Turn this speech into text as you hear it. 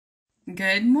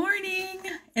Good morning.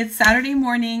 It's Saturday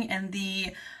morning, and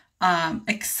the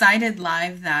excited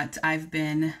live that I've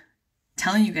been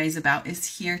telling you guys about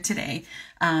is here today.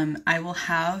 I will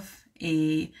have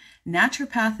a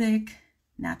naturopath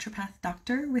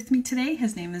doctor with me today.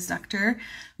 His name is Dr.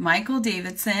 Michael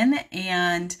Davidson,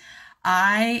 and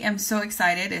I am so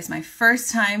excited. It's my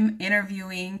first time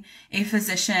interviewing a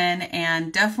physician,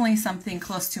 and definitely something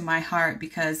close to my heart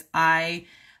because I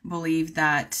believe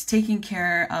that taking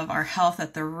care of our health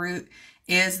at the root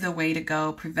is the way to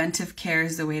go. Preventive care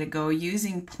is the way to go.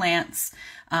 Using plants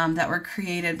that were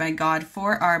created by God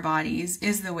for our bodies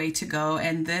is the way to go.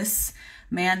 And this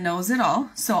man knows it all.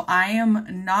 So I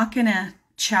am not going to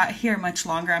chat here much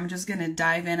longer. I'm just going to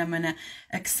dive in. I'm going to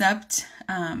accept,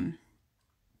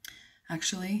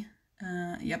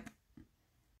 yep,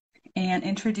 and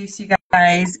introduce you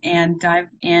guys and dive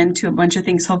into a bunch of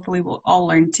things hopefully we'll all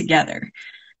learn together.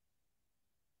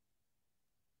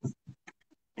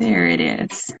 There it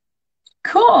is.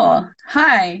 Cool.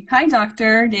 Hi,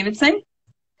 Dr. Davidson.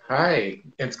 Hi,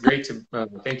 it's great to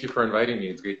thank you for inviting me.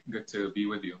 It's good to be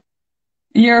with you.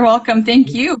 You're welcome.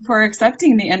 Thank you for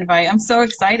accepting the invite. I'm so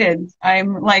excited.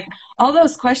 I'm like, all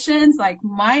those questions, like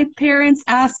my parents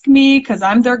ask me because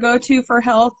I'm their go-to for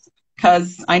health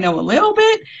because I know a little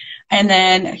bit. And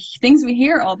then things we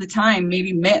hear all the time,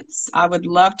 maybe myths. I would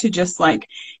love to just like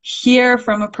hear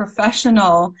from a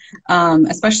professional,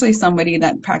 especially somebody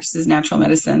that practices natural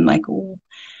medicine, like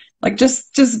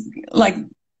just like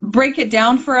break it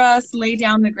down for us, lay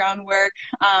down the groundwork.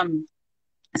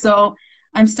 So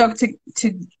I'm stoked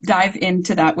to dive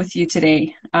into that with you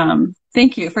today.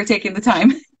 Thank you for taking the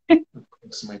time.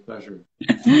 It's my pleasure.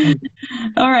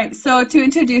 All right. So to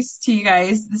introduce to you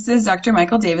guys, this is Dr.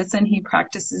 Michael Davidson. He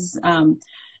practices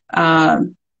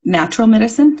natural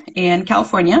medicine in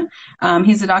California.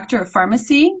 He's a doctor of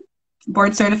pharmacy,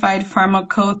 board certified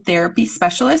pharmacotherapy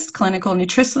specialist, clinical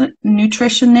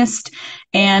nutritionist,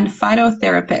 and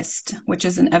phytotherapist, which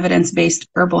is an evidence-based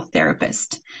herbal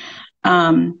therapist.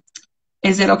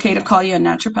 Is it okay to call you a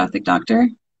naturopathic doctor?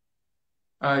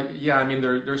 Yeah, I mean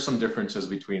there's some differences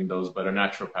between those, but a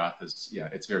naturopath is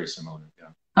it's very similar.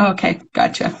 Yeah. Okay,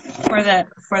 gotcha. For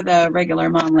the regular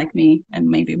mom like me, and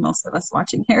maybe most of us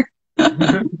watching here.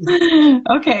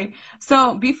 Okay,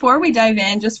 so before we dive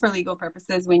in, just for legal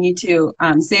purposes, we need to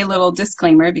say a little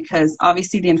disclaimer because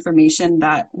obviously the information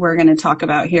that we're going to talk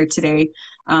about here today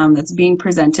that's being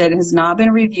presented has not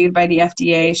been reviewed by the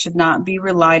FDA, should not be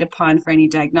relied upon for any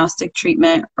diagnostic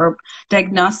treatment or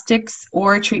diagnostics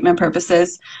or treatment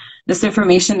purposes. This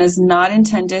information is not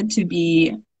intended to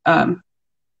be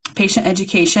patient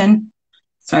education.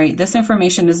 Sorry, this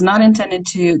information is not intended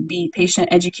to be patient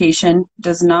education,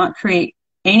 does not create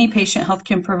any patient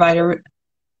healthcare provider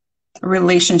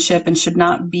relationship, and should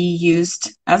not be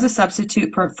used as a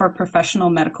substitute for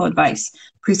professional medical advice.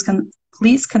 Please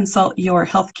consult your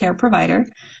healthcare provider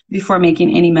before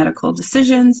making any medical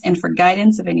decisions and for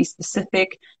guidance of any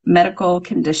specific medical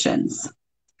conditions.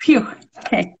 Phew,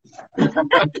 okay,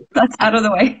 that's out of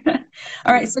the way.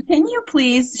 All right, so can you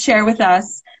please share with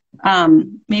us,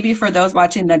 maybe for those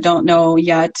watching that don't know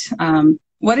yet,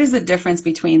 what is the difference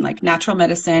between like natural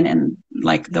medicine and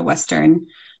like the Western,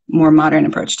 more modern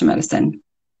approach to medicine?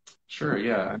 Sure.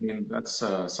 Yeah. I mean that's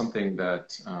something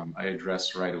that I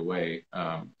address right away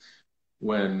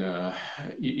when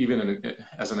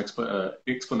as an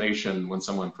explanation when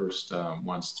someone first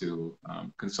wants to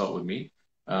consult with me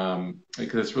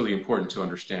because it's really important to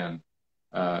understand.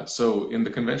 So in the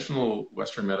conventional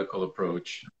Western medical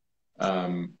approach.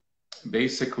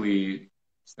 Basically,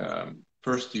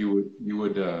 first okay,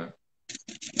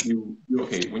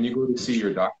 when you go to see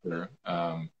your doctor,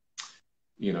 so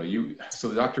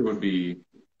the doctor would be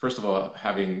first of all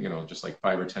having just like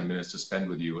 5 or 10 minutes to spend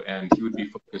with you, and he would be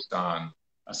focused on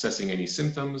assessing any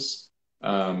symptoms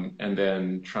and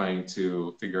then trying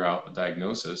to figure out a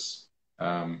diagnosis.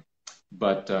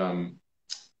 But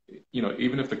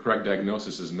even if the correct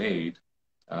diagnosis is made,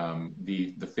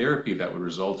 the therapy that would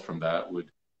result from that would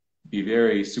be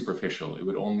very superficial. It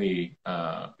would only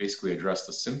basically address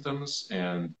the symptoms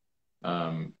and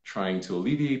trying to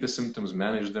alleviate the symptoms,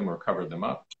 manage them, or cover them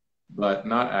up, but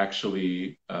not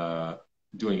actually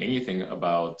doing anything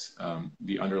about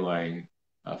the underlying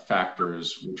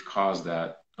factors which cause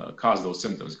those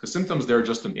symptoms. Because symptoms, they're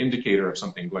just an indicator of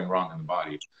something going wrong in the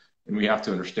body, and we have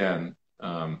to understand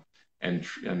and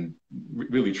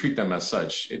really treat them as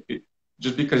such.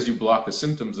 Just because you block the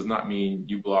symptoms does not mean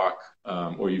you block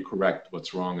or you correct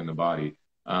what's wrong in the body.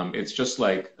 It's just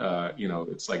like,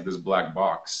 it's like this black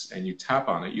box and you tap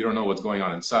on it, you don't know what's going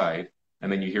on inside,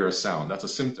 and then you hear a sound. That's a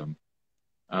symptom.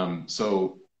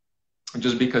 So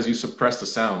just because you suppress the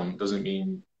sound doesn't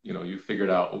mean, you figured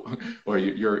out or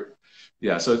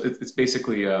yeah. So it's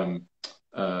basically,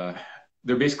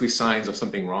 they're basically signs of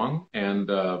something wrong. And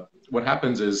what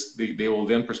happens is they will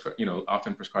then prescribe,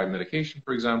 often prescribe medication,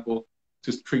 for example,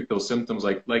 to treat those symptoms.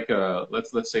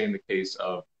 Let's say in the case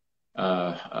of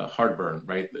heartburn,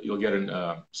 right? You'll get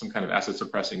some kind of acid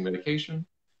suppressing medication,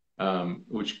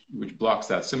 which blocks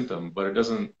that symptom, but it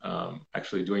doesn't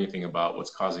actually do anything about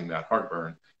what's causing that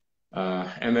heartburn.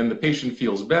 And then the patient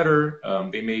feels better.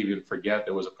 They may even forget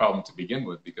there was a problem to begin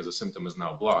with because the symptom is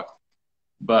now blocked.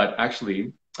 But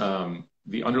actually,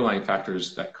 the underlying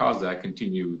factors that cause that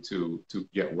continue to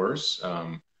get worse,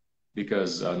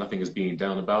 because nothing is being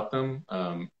done about them.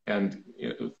 And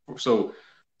so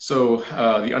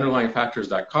the underlying factors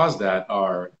that cause that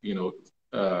are,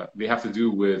 they have to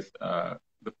do with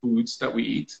the foods that we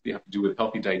eat. They have to do with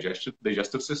healthy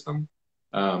digestive system.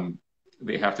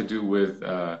 They have to do with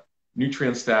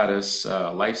nutrient status,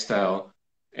 lifestyle,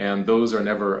 and those are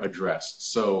never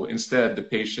addressed. So instead, the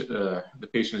patient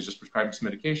is just prescribed this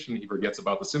medication. He forgets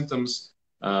about the symptoms.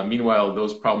 Meanwhile,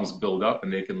 those problems build up,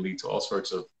 and they can lead to all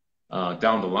sorts of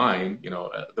down the line.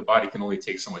 The body can only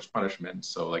take so much punishment.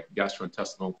 So like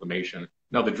gastrointestinal inflammation.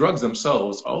 Now, the drugs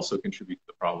themselves also contribute to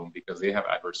the problem because they have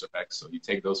adverse effects. So you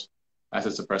take those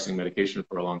acid suppressing medication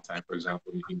for a long time, for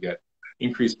example, you can get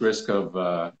increased risk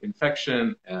of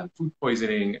infection and food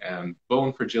poisoning and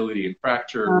bone fragility and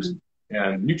fractures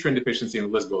and nutrient deficiency, and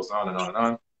the list goes on and on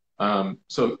and on.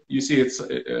 So you see, it's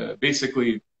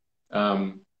basically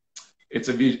it's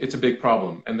a big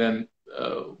problem. And then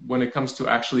when it comes to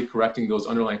actually correcting those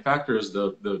underlying factors,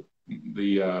 the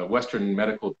Western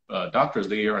medical doctors,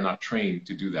 they are not trained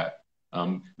to do that.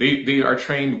 They are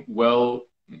trained well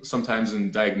sometimes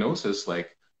in diagnosis,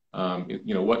 like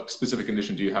what specific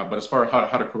condition do you have? But as far as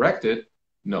how to correct it,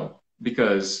 no,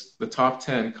 because the top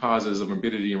 10 causes of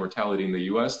morbidity and mortality in the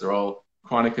U.S., they're all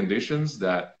chronic conditions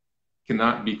that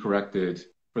cannot be corrected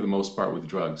for the most part with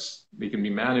drugs. They can be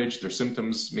managed, their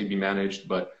symptoms may be managed,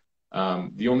 but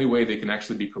the only way they can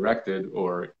actually be corrected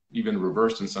or even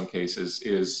reversed in some cases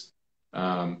is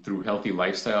through healthy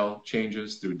lifestyle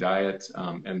changes, through diet.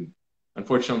 And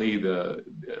unfortunately,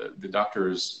 the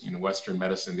doctors in Western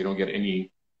medicine, they don't get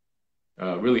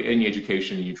really any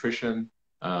education in nutrition,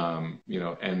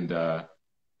 and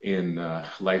in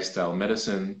lifestyle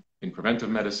medicine, in preventive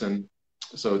medicine.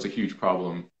 So it's a huge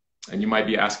problem. And you might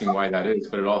be asking why that is,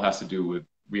 but it all has to do with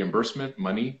reimbursement,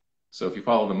 money. So if you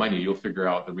follow the money, you'll figure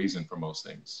out the reason for most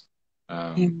things.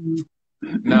 Now,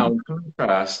 in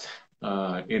contrast,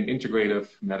 in integrative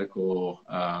medical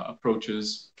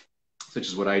approaches, such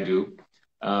as what I do,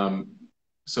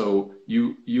 so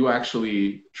you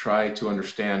actually try to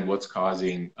understand what's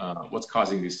causing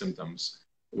these symptoms,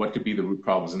 what could be the root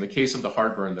problems. In the case of the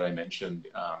heartburn that I mentioned,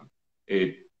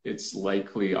 it's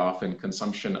likely often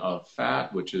consumption of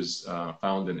fat, which is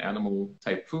found in animal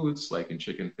type foods like in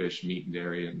chicken, fish, meat, and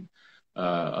dairy, and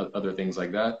other things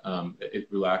like that. It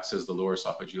relaxes the lower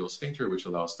esophageal sphincter, which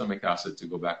allows stomach acid to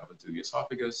go back up into the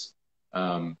esophagus.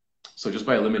 So just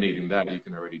by eliminating that, you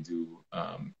can already do,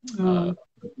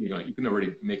 you can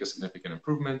already make a significant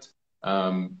improvement.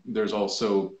 There's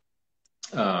also,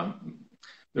 of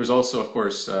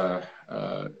course, the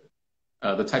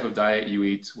type of diet you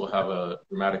eat will have a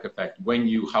dramatic effect.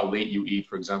 How late you eat,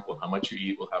 for example, how much you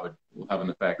eat will have an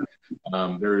effect.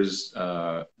 There's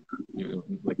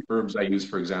like herbs I use,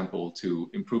 for example,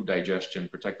 to improve digestion,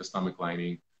 protect the stomach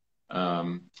lining.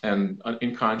 And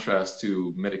in contrast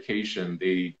to medication,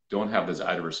 they don't have those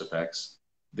adverse effects.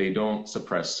 They don't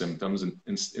suppress symptoms, and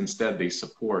instead they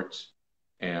support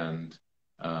and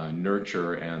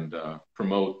nurture and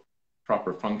promote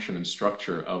proper function and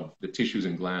structure of the tissues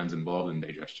and glands involved in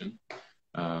digestion.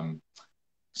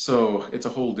 So it's a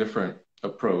whole different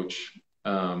approach.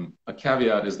 A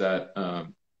caveat is that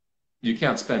you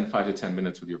can't spend 5 to 10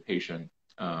 minutes with your patient.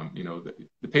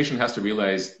 The patient has to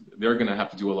realize they're going to have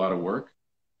to do a lot of work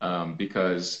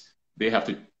because they have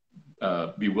to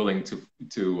be willing to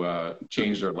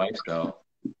change their lifestyle.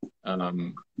 I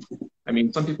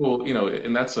mean, some people,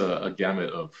 and that's a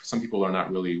gamut of, some people are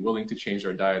not really willing to change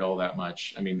their diet all that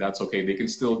much. I mean, that's okay. They can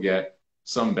still get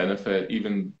some benefit,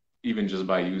 even just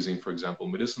by using, for example,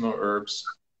 medicinal herbs,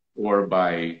 or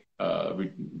by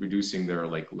reducing their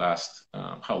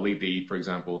how late they eat, for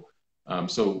example.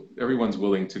 So everyone's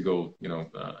willing to go,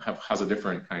 has a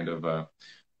different kind of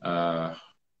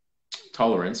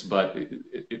tolerance, but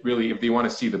it really, if they want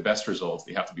to see the best results,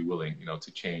 they have to be willing,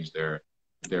 to change their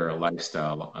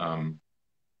lifestyle.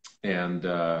 And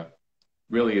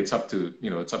really it's up to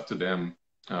them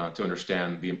to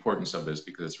understand the importance of this,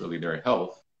 because it's really their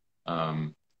health.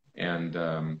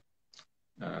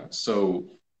 Yeah, so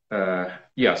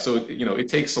it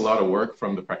takes a lot of work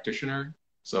from the practitioner.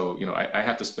 So I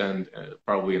have to spend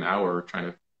probably an hour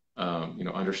trying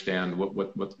to understand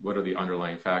what are the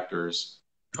underlying factors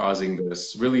causing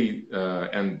this really,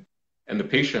 and the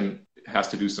patient has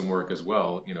to do some work as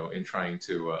well, in trying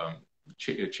to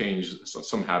change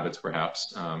some habits,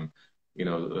 perhaps.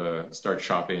 Start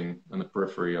shopping on the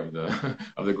periphery of the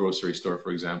of the grocery store,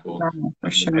 for example. Yeah,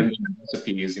 for sure. And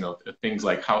recipes, things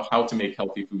like how to make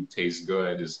healthy food taste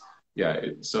good is, yeah.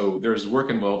 So there's work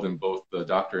involved in both the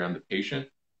doctor and the patient.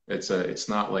 It's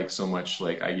not like so much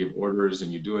like I give orders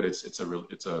and you do it. It's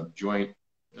a joint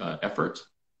effort,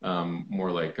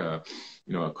 more like a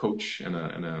coach and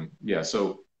a yeah.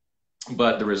 So,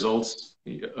 but the results,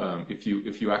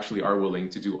 if you actually are willing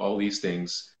to do all these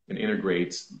things and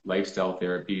integrate lifestyle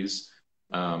therapies,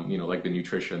 like the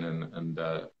nutrition and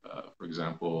for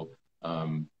example,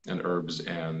 and herbs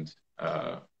and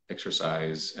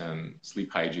exercise and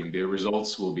sleep hygiene, the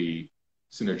results will be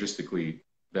synergistically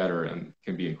better and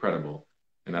can be incredible.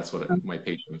 And that's what my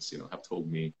patients, have told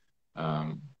me.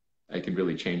 I can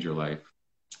really change your life.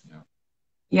 Yeah.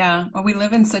 Yeah. Well, we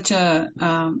live in such a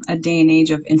day and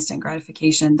age of instant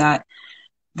gratification that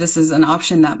this is an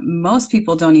option that most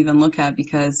people don't even look at,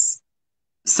 because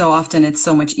so often it's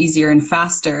so much easier and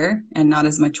faster and not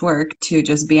as much work to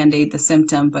just band-aid the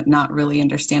symptom, but not really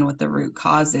understand what the root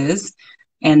cause is.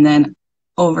 And then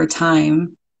over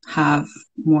time have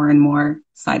more and more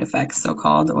side effects,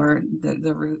 so-called, or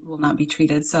the root will not be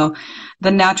treated. So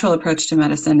the natural approach to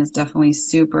medicine is definitely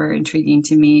super intriguing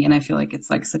to me. And I feel like it's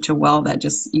like such a well that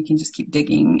you can just keep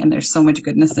digging, and there's so much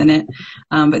goodness in it.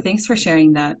 But thanks for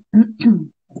sharing that.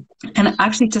 And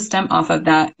actually, to stem off of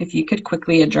that, if you could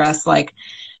quickly address,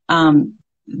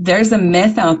 there's a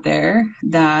myth out there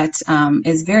that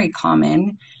is very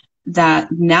common,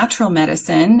 that natural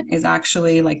medicine is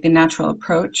actually, like the natural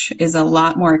approach, is a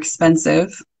lot more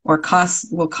expensive, or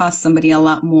will cost somebody a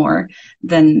lot more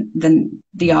than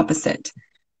the opposite.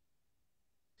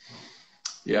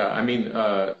 Yeah, I mean,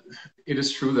 it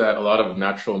is true that a lot of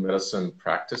natural medicine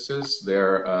practices,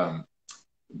 they're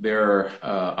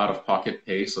out of pocket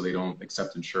pay, so they don't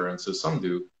accept insurances. Some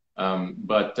do,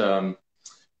 but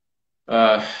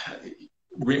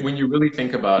when you really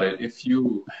think about it, if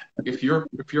you're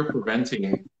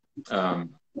preventing,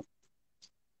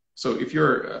 so if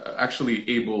you're actually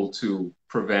able to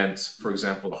prevent, for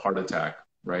example, a heart attack,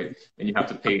 right, and you have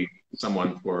to pay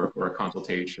someone for a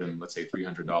consultation, let's say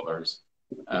 $300,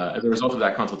 as a result of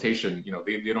that consultation,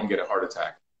 they don't get a heart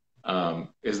attack.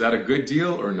 Is that a good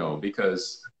deal or no?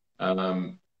 Because,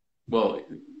 well,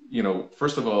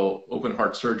 first of all, open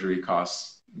heart surgery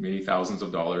costs many thousands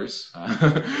of dollars.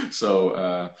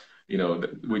 So,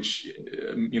 which,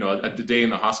 at the day in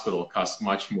the hospital costs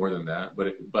much more than that.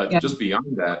 But Yeah. just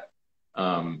beyond that,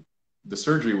 the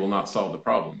surgery will not solve the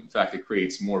problem. In fact, it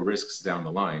creates more risks down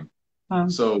the line.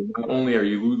 So not only are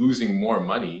you losing more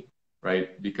money,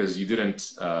 right, because you didn't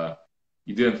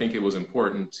think it was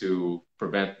important to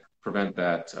prevent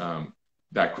that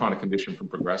chronic condition from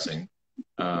progressing,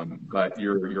 but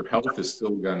your health is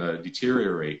still gonna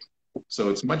deteriorate. So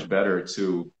it's much better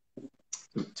to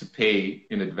pay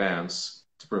in advance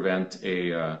to prevent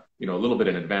a little bit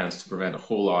in advance to prevent a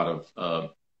whole lot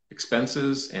of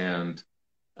expenses and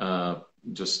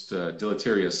just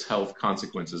deleterious health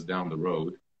consequences down the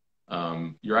road.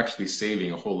 You're actually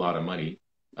saving a whole lot of money,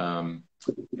 and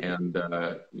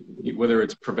whether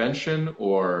it's prevention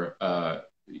or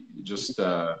just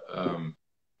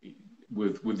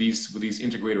with these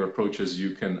integrative approaches,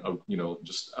 you can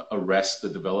just arrest the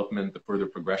development, the further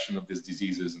progression of these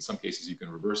diseases. In some cases, you can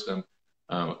reverse them.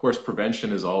 Of course,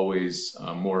 prevention is always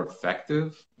more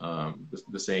effective.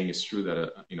 The saying is true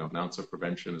that an ounce of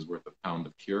prevention is worth a pound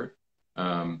of cure.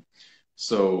 Yeah,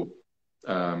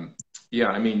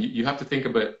 I mean, you have to think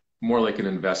of it more like an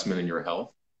investment in your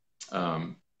health,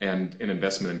 and an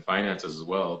investment in finances as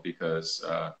well, because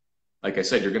like I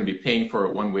said, you're going to be paying for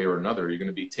it one way or another. You're going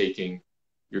to be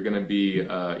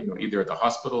either at the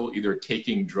hospital, either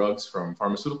taking drugs from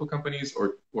pharmaceutical companies,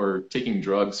 or taking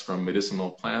drugs from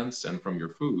medicinal plants and from your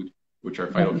food, which are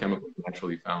phytochemicals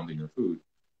naturally found in your food.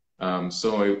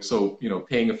 So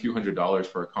paying a few $100s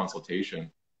for a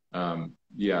consultation,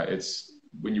 yeah, it's,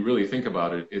 when you really think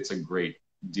about it, it's a great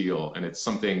deal, and it's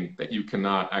something that you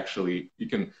cannot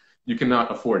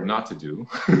afford not to do.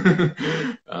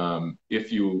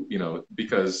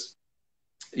 Because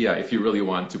yeah, if you really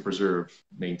want to preserve,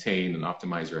 maintain, and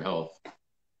optimize your health.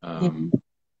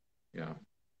 Yeah.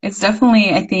 It's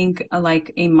definitely, I think,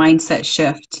 like a mindset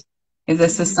shift. If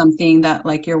this is something that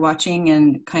like you're watching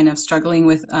and kind of struggling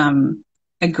with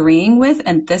agreeing with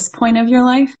at this point of your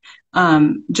life,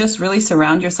 just really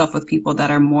surround yourself with people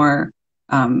that are more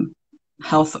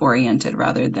health oriented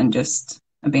rather than just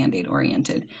a Band-Aid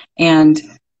oriented. And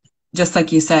just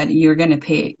like you said, you're going to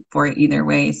pay for it either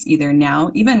ways, either now,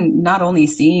 even not only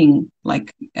seeing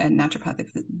like a naturopathic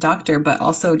doctor, but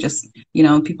also just,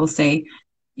 people say,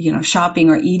 shopping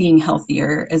or eating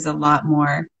healthier is a lot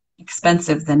more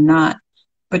expensive than not.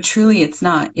 But truly it's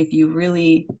not. If you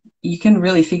can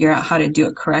really figure out how to do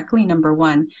it correctly, number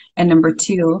one. And number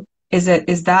two, is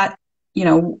that,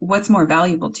 what's more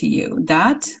valuable to you,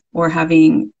 that or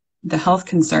having the health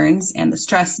concerns and the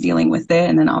stress dealing with it,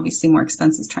 and then obviously more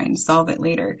expenses trying to solve it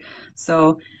later.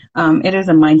 So it is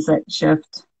a mindset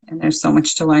shift, and there's so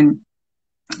much to learn.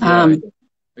 Yeah,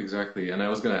 exactly. And I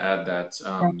was going to add that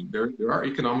there are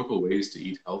economical ways to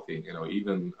eat healthy.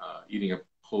 Even eating a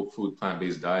whole food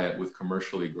plant-based diet with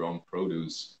commercially grown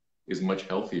produce is much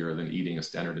healthier than eating a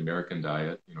standard American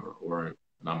diet, or an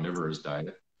omnivorous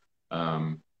diet.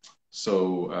 Um,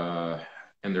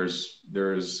 and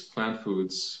there's plant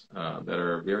foods that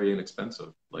are very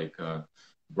inexpensive, like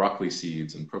broccoli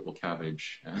seeds and purple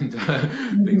cabbage and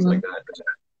things like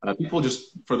that. People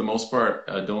just, for the most part,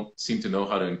 don't seem to know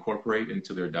how to incorporate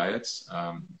into their diets.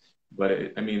 But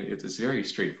it's very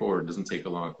straightforward. It doesn't take a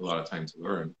lot of time to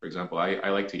learn. For example, I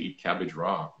like to eat cabbage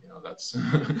raw. That's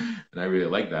and I really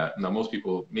like that. Now, most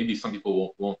people, maybe some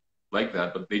people won't like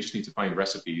that, but they just need to find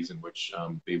recipes in which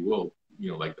they will,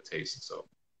 like the taste. So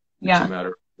it's a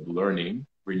matter of learning,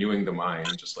 renewing the mind,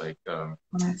 just like in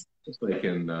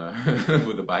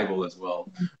with the Bible as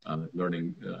well,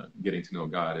 learning, getting to know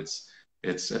God.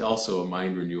 It's also a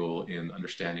mind renewal in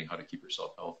understanding how to keep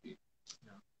yourself healthy.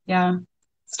 Yeah.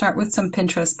 Start with some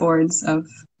Pinterest boards of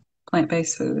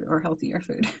plant-based food or healthier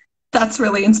food. That's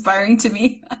really inspiring to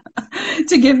me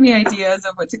to give me ideas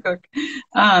of what to cook.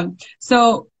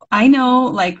 So I know,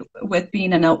 like with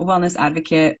being a wellness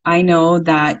advocate, I know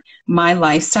that my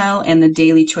lifestyle and the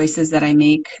daily choices that I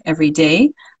make every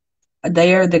day,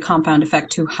 they are the compound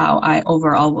effect to how I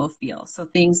overall will feel. So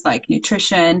things like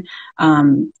nutrition,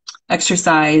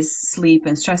 exercise, sleep,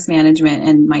 and stress management,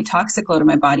 and my toxic load in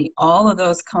my body, all of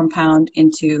those compound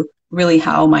into really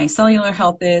how my cellular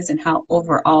health is and how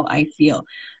overall I feel.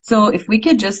 So if we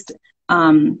could just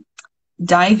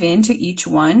dive into each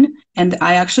one, and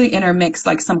I actually intermix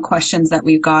like some questions that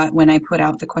we've got when I put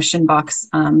out the question box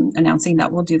announcing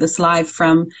that we'll do this live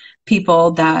from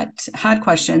people that had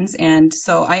questions. And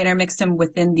so I intermixed them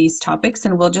within these topics,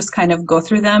 and we'll just kind of go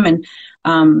through them and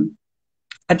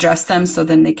address them so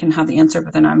then they can have the answer,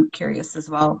 but then I'm curious as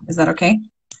well. Is that okay?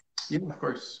 Yeah, of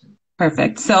course.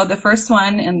 Perfect. So the first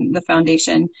one and the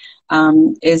foundation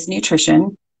is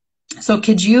nutrition. So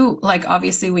could you, like,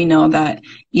 obviously we know that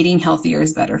eating healthier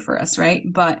is better for us, right?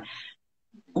 But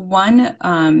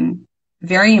one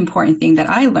very important thing that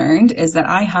I learned is that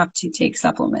I have to take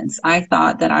supplements. I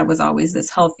thought that I was always this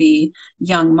healthy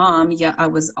young mom, yet I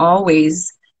was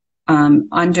always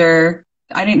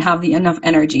I didn't have enough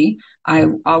energy. I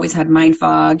always had mind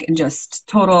fog and just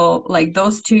total, like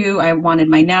those two, I wanted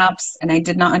my naps, and I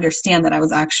did not understand that I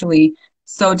was actually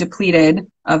so depleted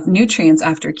of nutrients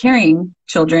after carrying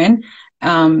children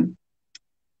that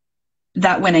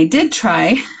when I did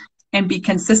try and be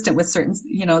consistent with certain,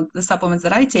 the supplements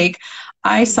that I take,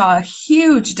 I saw a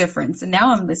huge difference. And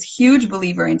now I'm this huge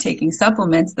believer in taking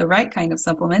supplements, the right kind of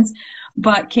supplements.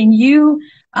 But can you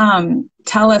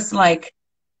tell us, like,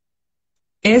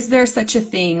 is there such a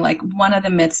thing, like one of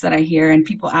the myths that I hear and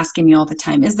people asking me all the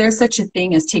time, is there such a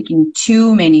thing as taking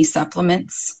too many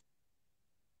supplements?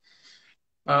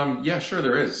 Yeah, sure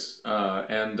there is.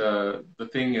 And the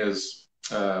thing is,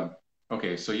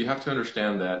 okay, so you have to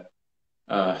understand that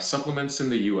supplements in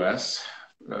the US,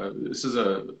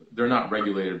 they're not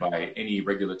regulated by any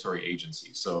regulatory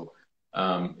agency. So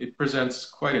it presents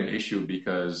quite an issue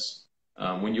because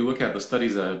when you look at the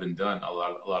studies that have been done, a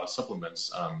lot of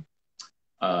supplements,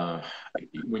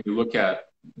 when you look at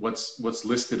what's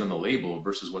listed on the label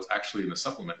versus what's actually in the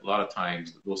supplement, a lot of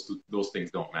times those things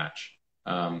don't match.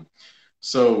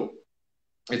 So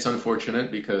it's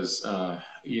unfortunate because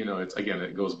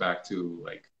it goes back to,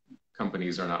 like,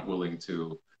 companies are not willing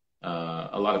to.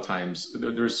 A lot of times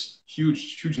there's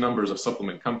huge numbers of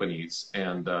supplement companies,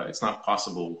 and it's not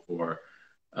possible for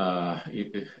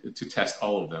to test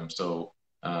all of them. So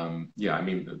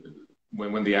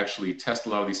when they actually test a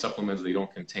lot of these supplements, they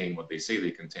don't contain what they say they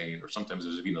contain, or sometimes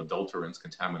there's even adulterants,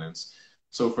 contaminants.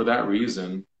 So for that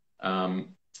reason,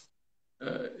 even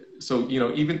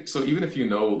if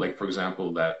like, for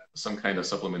example, that some kind of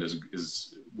supplement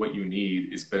is what you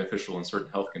need, is beneficial in certain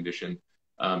health condition,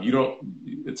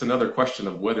 it's another question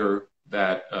of whether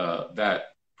that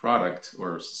product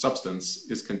or substance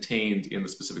is contained in the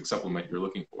specific supplement you're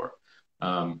looking for.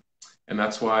 And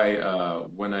that's why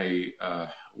when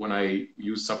I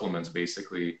use supplements,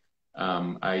 basically,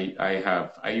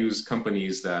 I use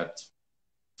companies that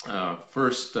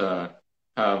first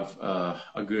have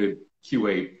a good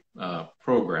QA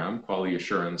program, quality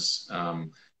assurance.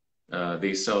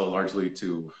 They sell largely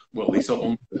to, well, they sell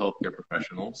only to healthcare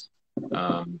professionals.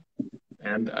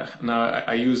 And now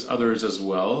I use others as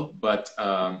well, but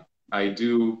I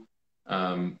do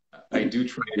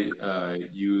try to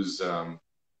use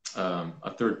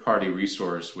a third-party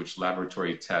resource which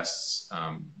laboratory tests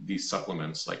these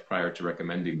supplements like prior to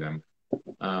recommending them.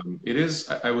 It is,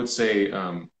 I would say,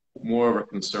 more of a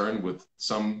concern with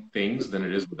some things than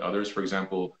it is with others. For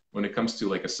example, when it comes to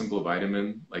like a simple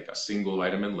vitamin, like a single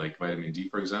vitamin, like vitamin D,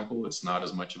 for example, it's not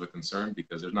as much of a concern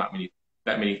because there's not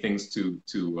that many things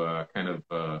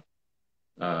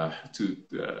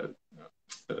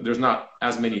there's not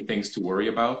as many things to worry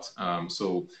about.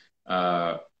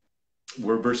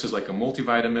 Versus like a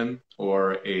multivitamin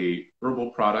or a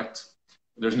herbal product,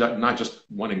 there's not just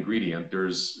one ingredient.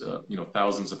 There's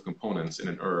thousands of components in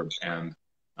an herb, and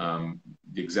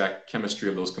the exact chemistry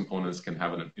of those components can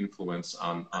have an influence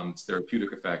on its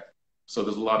therapeutic effect. So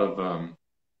there's a lot of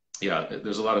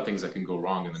there's a lot of things that can go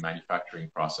wrong in the manufacturing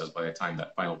process by the time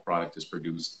that final product is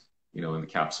produced, in the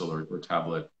capsule or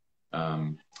tablet.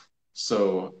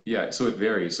 So it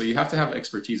varies. So you have to have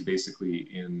expertise basically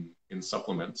in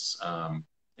supplements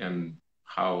and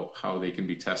how they can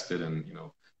be tested, and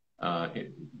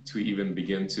to even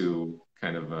begin to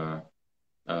kind of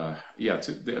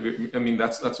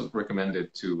that's what's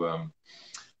recommended to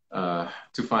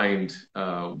find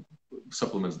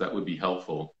supplements that would be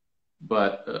helpful.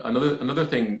 But another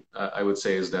thing I would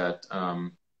say is that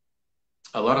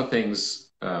a lot of things.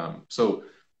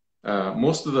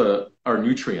 Most of our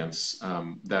nutrients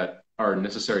that are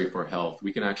necessary for health,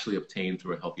 we can actually obtain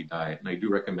through a healthy diet, and I do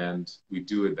recommend we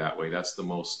do it that way. That's the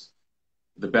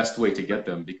best way to get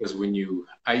them, because when you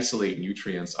isolate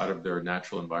nutrients out of their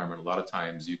natural environment, a lot of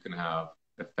times you can have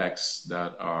effects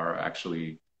that are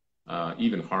actually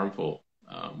even harmful.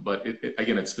 But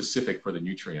again, it's specific for the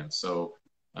nutrients. So,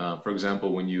 for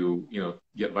example, when you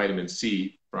get vitamin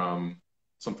C from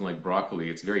something like broccoli,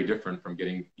 it's very different from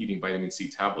eating vitamin C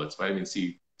tablets. Vitamin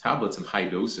C tablets in high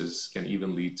doses can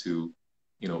even lead to,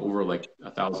 over like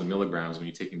 1,000 milligrams. When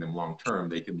you're taking them long term,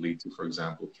 they can lead to, for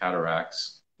example,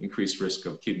 cataracts, increased risk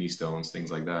of kidney stones,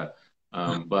 things like that.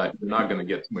 But you're not going to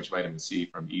get too much vitamin C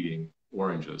from eating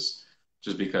oranges,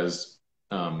 just because,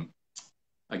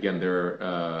 again,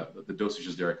 the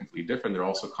dosages there are completely different. They're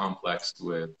also complexed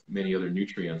with many other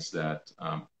nutrients that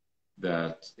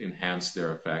enhance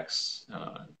their effects.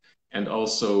 And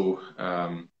also,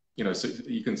 so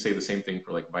you can say the same thing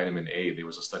for like vitamin A. There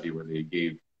was a study where they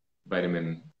gave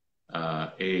vitamin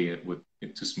A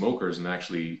to smokers and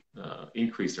actually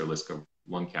increased their risk of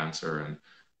lung cancer and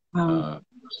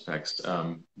effects.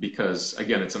 Because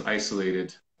again, it's an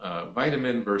isolated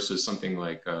vitamin versus something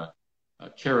like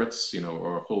carrots,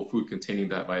 or a whole food containing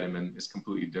that vitamin is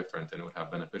completely different, and it would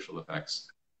have beneficial effects,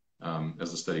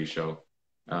 as the studies show.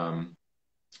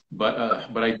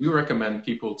 But I do recommend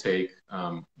people take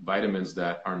vitamins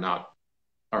that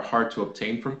are hard to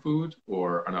obtain from food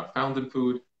or are not found in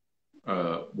food,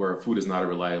 where food is not a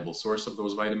reliable source of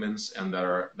those vitamins, and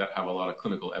that have a lot of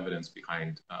clinical evidence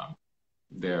behind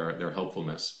their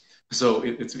helpfulness. So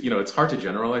it's hard to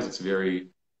generalize. It's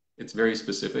very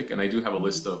specific, and I do have a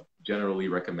list of generally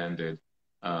recommended,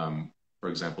 for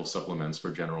example, supplements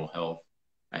for general health.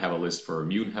 I have a list for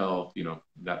immune health,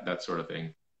 that sort of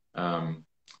thing.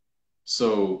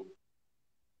 So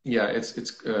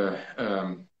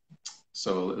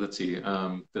so let's see. Did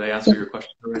I answer your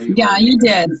question already? Yeah, you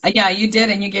did. Yeah, you did,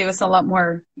 and you gave us a lot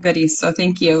more goodies. So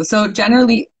thank you. So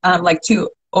generally, like to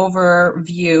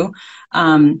overview,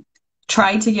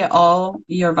 try to get all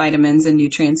your vitamins and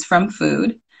nutrients from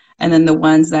food. And then the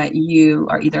ones that you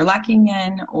are either lacking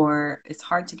in or it's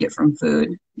hard to get from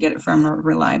food, get it from a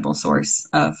reliable source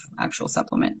of actual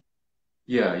supplement.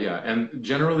 Yeah. And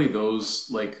generally those,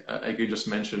 like I could just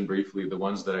mention briefly, the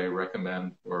ones that I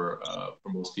recommend for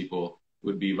most people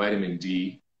would be vitamin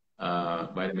D,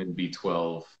 vitamin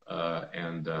B12,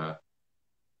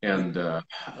 and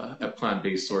a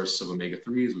plant-based source of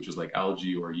omega-3s, which is like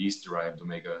algae or yeast-derived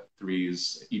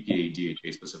omega-3s, EPA,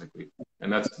 DHA specifically.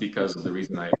 And that's because of the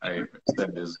reason I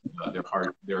said is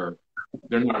they're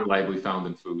not reliably found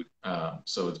in food,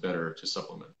 so it's better to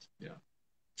supplement.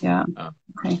 Yeah.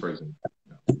 Okay. For example.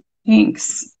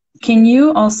 Thanks. Can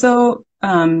you also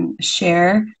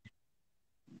share?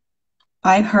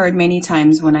 I've heard many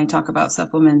times when I talk about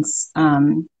supplements,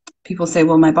 people say,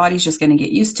 well, my body's just going to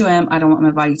get used to them. I don't want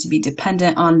my body to be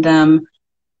dependent on them.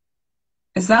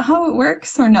 Is that how it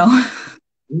works or no?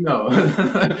 No,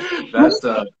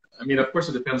 that I mean, of course,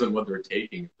 it depends on what they're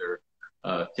taking. If they're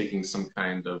taking some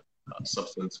kind of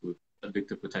substance with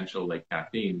addictive potential like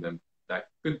caffeine, then that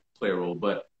could play a role.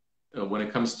 But when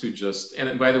it comes to just,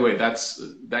 and by the way,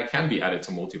 that can be added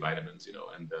to multivitamins, you know,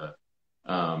 and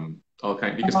all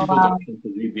kind, because Oh, people wow. don't tend to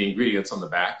read the ingredients on the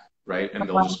back, right? And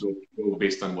they'll just go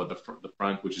based on what the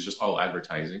front, which is just all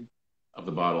advertising of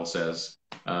the bottle says.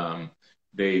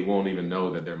 They won't even know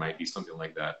that there might be something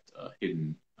like that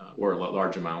hidden, or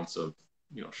large amounts of,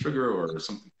 you know, sugar or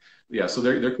something. Yeah, so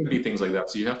there could be things like that.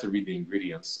 So you have to read the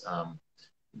ingredients.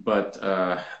 But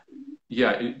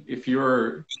yeah, if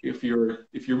you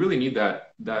really need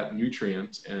that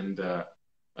nutrient, and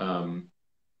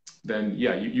then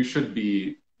yeah, you should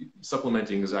be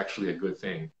supplementing is actually a good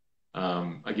thing.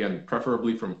 Again,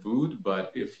 preferably from food,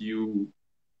 but if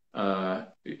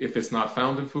it's not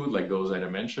found in food, like those that I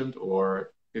mentioned,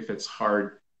 or if it's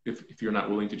hard, if you're not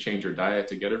willing to change your diet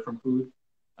to get it from food,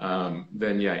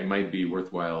 then yeah, it might be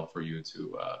worthwhile for you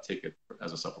to take it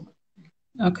as a supplement.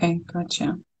 Okay,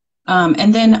 gotcha.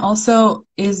 And then also,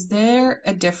 is there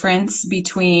a difference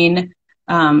between,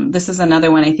 this is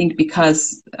another one, I think,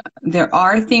 because there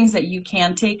are things that you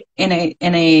can take in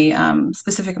a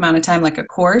specific amount of time, like a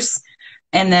course,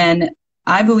 and then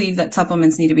I believe that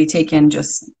supplements need to be taken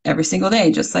just every single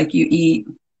day, just like you eat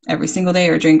every single day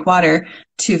or drink water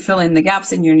to fill in the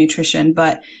gaps in your nutrition.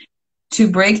 But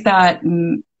to break that,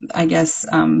 I guess,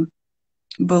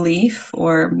 belief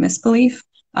or misbelief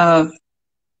of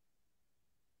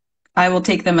I will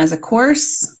take them as a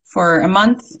course for a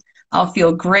month. I'll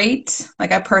feel great.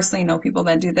 Like I personally know people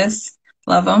that do this,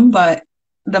 love them, but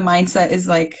the mindset is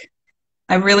like,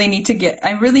 I really need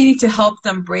to help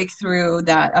them break through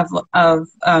that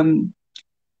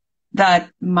that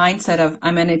mindset of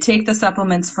I'm going to take the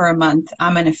supplements for a month.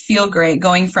 I'm going to feel great,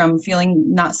 going from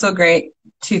feeling not so great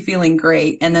to feeling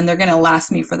great. And then they're going to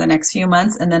last me for the next few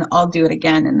months. And then I'll do it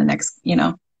again in the next,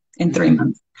 in 3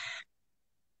 months.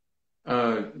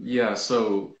 Yeah,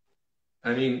 so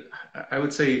I mean, I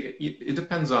would say it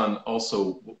depends on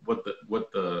also what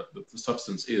the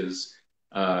substance is,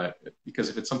 because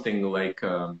if it's something like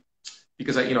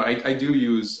because I do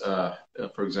use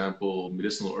for example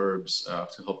medicinal herbs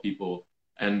to help people,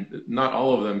 and not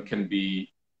all of them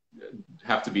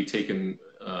have to be taken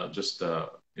just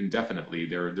indefinitely.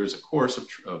 There's a course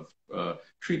of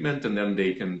treatment, and then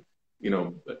they can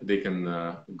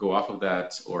go off of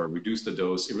that or reduce the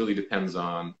dose. It really depends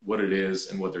on what it is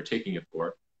and what they're taking it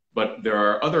for. But there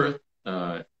are other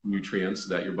nutrients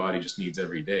that your body just needs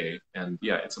every day, and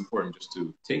yeah, it's important just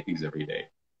to take these every day.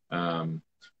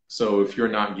 So if you're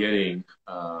not getting,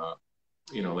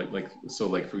 like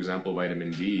for example,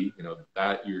 vitamin D,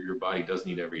 that your body does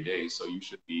need every day, so you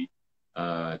should be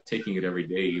taking it every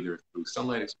day, either through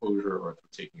sunlight exposure or through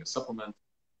taking a supplement.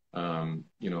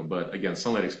 But again,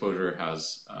 sunlight exposure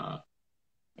has,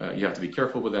 you have to be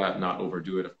careful with that, not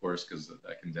overdo it, of course, because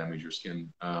that can damage your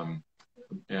skin.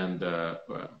 And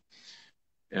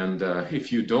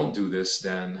if you don't do this,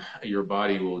 then your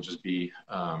body will just be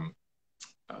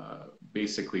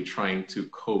basically trying to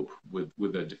cope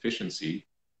with a deficiency,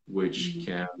 which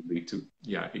can lead to,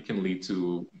 it can lead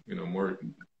to, more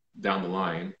down the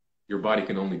line. Your body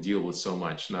can only deal with so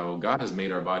much. Now, God has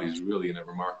made our bodies really in a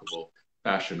remarkable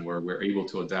fashion where we're able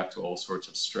to adapt to all sorts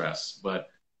of stress. But,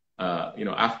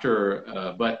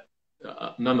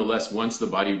 nonetheless, once the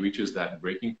body reaches that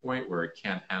breaking point where it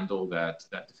can't handle that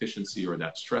deficiency or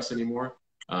that stress anymore,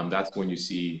 that's when you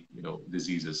see,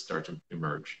 diseases start to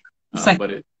emerge.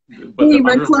 But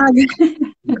the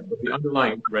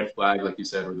underlying red flag, like you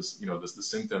said, or this, the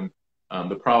symptom,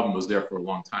 the problem was there for a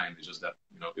long time. It's just that,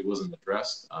 it wasn't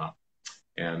addressed.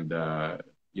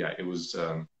 It was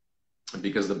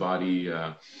because the body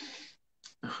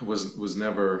was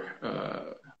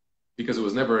never because it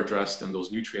was never addressed and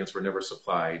those nutrients were never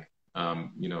supplied.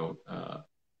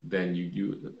 Then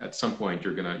you at some point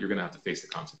you're gonna have to face the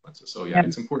consequences. So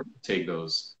it's important to take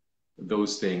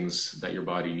those things that your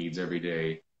body needs every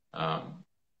day.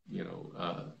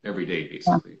 Every day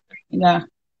basically. Yeah.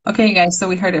 Okay, guys. So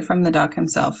we heard it from the doc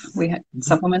himself.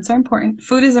 Supplements are important.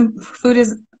 Food is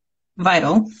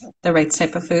vital. The right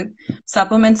type of food.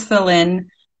 Supplements fill in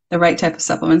the right type of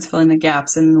supplements, fill in the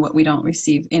gaps in what we don't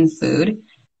receive in food,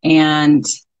 and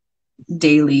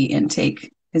daily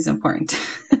intake is important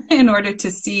in order to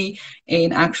see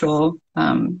an actual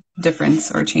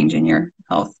difference or change in your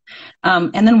health.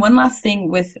 And then one last thing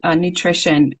with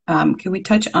nutrition, can we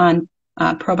touch on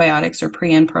probiotics or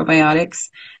pre and probiotics.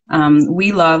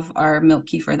 We love our milk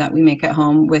kefir that we make at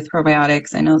home with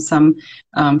probiotics. I know some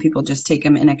people just take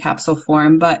them in a capsule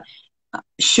form, but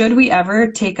should we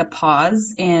ever take a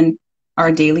pause in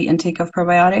our daily intake of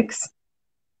probiotics?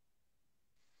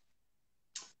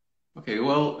 Okay,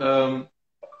 well,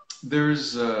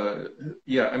 there's,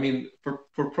 yeah, I mean,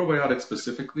 for probiotics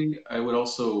specifically, I would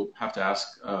also have to ask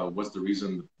what's the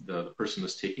reason the person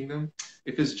is taking them.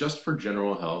 If it's just for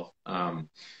general health,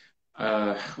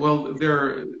 well,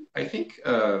 I think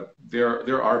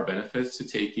there are benefits to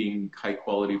taking high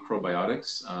quality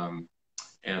probiotics,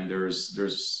 and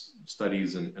there's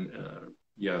studies and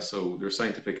yeah, so there's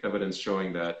scientific evidence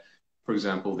showing that, for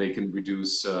example, they can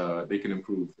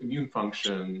improve immune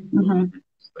function, Mm-hmm.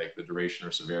 like the duration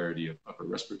or severity of upper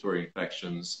respiratory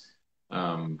infections,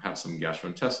 have some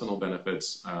gastrointestinal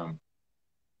benefits.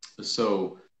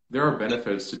 So there are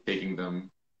benefits to taking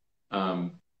them,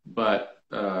 but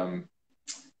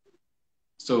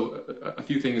so a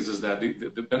few things is that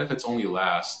the benefits only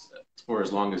last for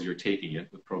as long as you're taking it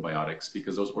with probiotics,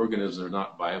 because those organisms are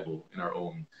not viable in our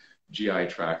own GI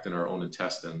tract, in our own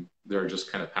intestine. They're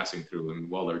just kind of passing through, and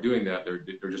while they're doing that,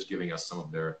 they're just giving us some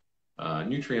of their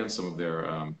nutrients, some of their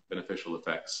beneficial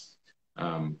effects.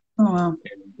 Oh, wow.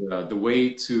 And the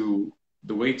way to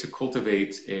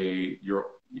cultivate your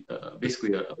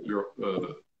basically your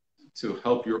to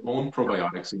help your own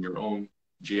probiotics in your own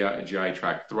GI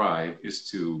tract thrive is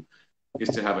to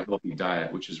have a healthy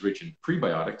diet, which is rich in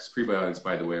prebiotics. Prebiotics,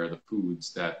 by the way, are the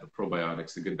foods that the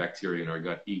probiotics, the good bacteria in our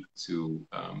gut, eat to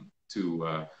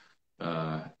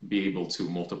be able to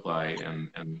multiply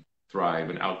and thrive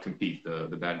and outcompete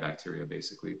the bad bacteria,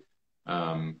 basically.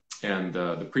 And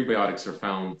the prebiotics are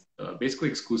found basically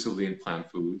exclusively in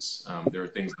plant foods. There are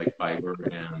things like fiber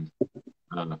and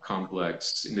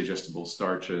complex indigestible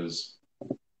starches.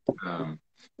 Um,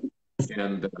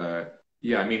 and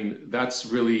yeah, I mean, that's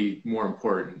really more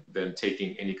important than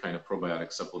taking any kind of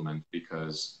probiotic supplement,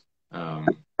 because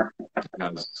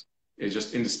it's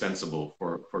just indispensable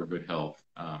for good health.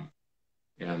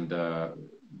 And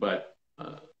but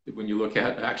when you look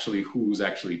at actually who's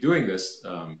actually doing this,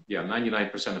 yeah,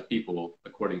 99% of people,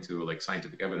 according to like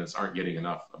scientific evidence, aren't getting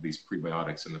enough of these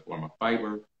prebiotics in the form of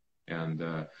fiber, and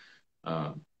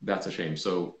that's a shame.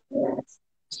 So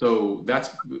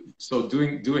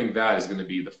doing that is going to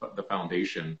be the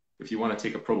foundation. If you want to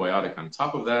take a probiotic on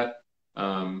top of that,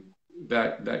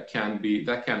 that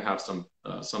can have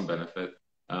some benefit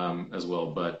as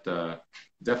well, but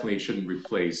definitely shouldn't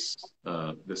replace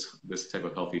this type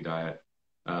of healthy diet.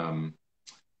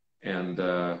 And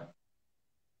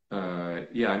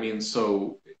yeah, I mean,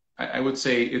 so I would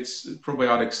say it's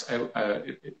probiotics.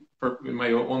 In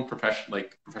my own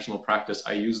professional practice,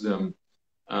 I use them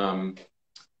um,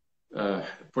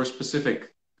 for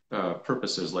specific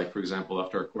purposes, like for example,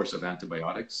 after a course of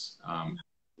antibiotics,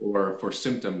 or for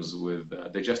symptoms with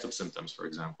digestive symptoms, for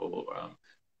example,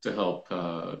 to help,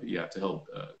 yeah, to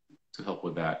help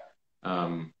with that.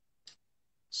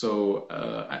 So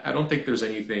I don't think there's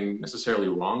anything necessarily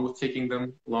wrong with taking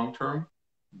them long term,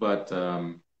 but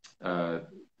uh,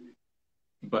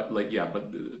 like yeah,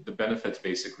 but the benefits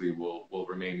basically will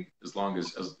remain as long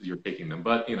as you're taking them.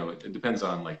 But you know, it depends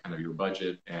on like kind of your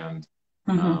budget, and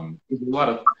Mm-hmm. there's a lot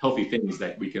of healthy things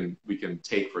that we can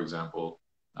take, for example.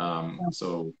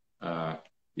 So yeah,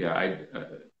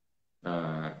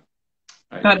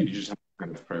 Got you it. just have to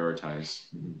kind of prioritize.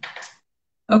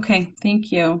 Okay,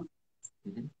 thank you.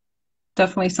 Mhm.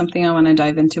 Definitely something I want to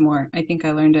dive into more. I think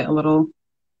I learned it a little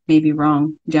maybe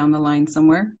wrong down the line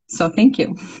somewhere. So thank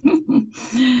you.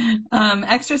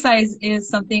 Exercise is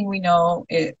something we know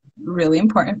is really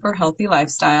important for healthy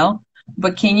lifestyle,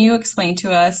 but can you explain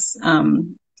to us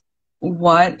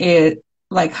what it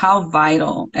like how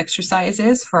vital exercise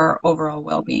is for our overall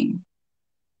well-being?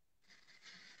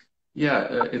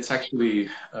 Yeah, it's actually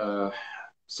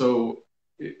so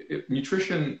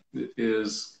nutrition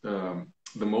is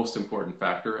the most important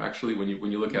factor. Actually, when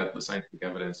you look at the scientific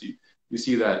evidence, you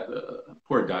see that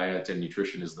poor diet and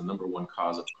nutrition is the number one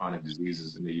cause of chronic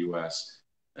diseases in the U.S.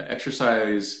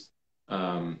 Exercise,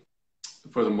 um,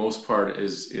 for the most part,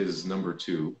 is number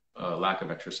two. Lack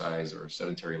of exercise or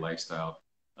sedentary lifestyle,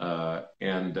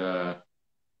 and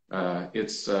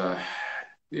it's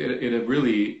it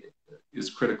really is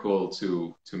critical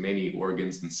to many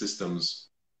organs and systems.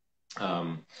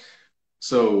 Um,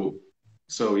 so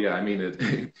yeah, I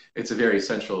mean it's a very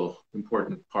essential,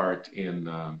 important part in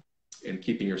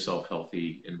keeping yourself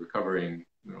healthy, in recovering,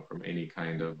 you know, from any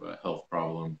kind of health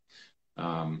problem.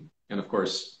 And of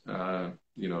course,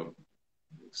 you know,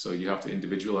 so you have to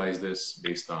individualize this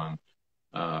based on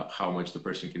how much the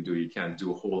person can do. You can't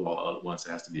do a whole lot all at once.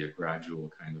 It has to be a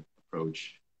gradual kind of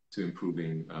approach to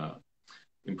improving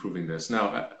this.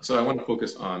 Now, so I want to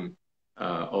focus on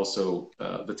also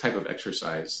the type of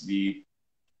exercise.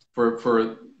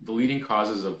 For the leading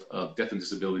causes of death and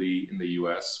disability in the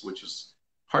U.S., which is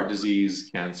heart disease,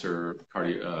 cancer,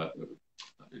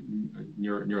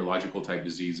 neurological type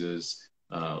diseases,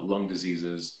 lung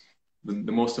diseases,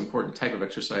 the most important type of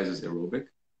exercise is aerobic.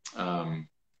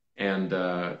 And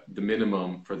the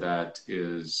minimum for that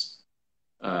is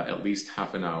at least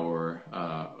half an hour,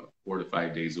 4 to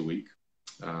 5 days a week.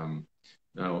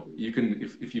 Now, you can,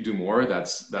 if you do more,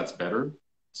 that's better.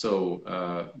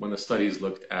 So when the studies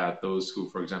looked at those who,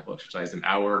 for example, exercised an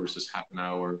hour versus half an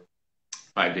hour,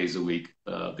 5 days a week,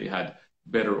 they had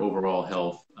better overall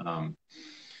health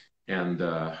and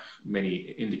many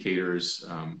indicators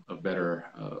of better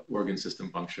organ system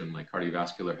function, like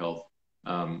cardiovascular health.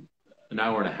 An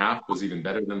hour and a half was even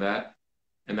better than that.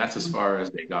 And that's as far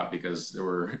as they got, because there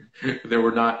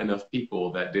were not enough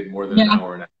people that did more than an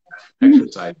hour and a half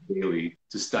exercise daily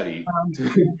to study to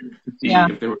see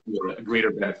if there would be a greater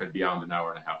benefit beyond an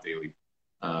hour and a half daily.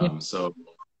 But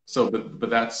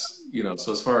that's, you know,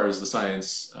 so as far as the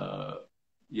science,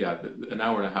 an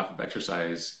hour and a half of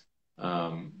exercise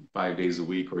 5 days a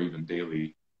week or even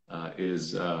daily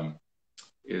is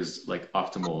like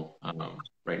optimal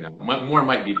right now. More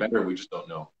might be better. We just don't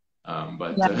know.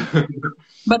 But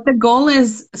the goal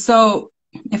is, so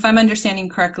if I'm understanding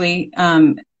correctly,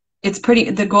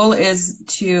 the goal is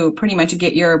to pretty much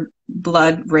get your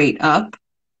blood rate up,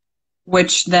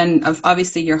 which then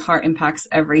obviously your heart impacts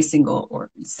every single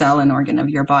cell and organ of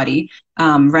your body,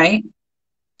 right?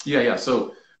 Yeah.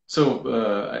 So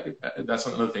that's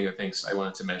another thing I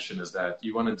wanted to mention, is that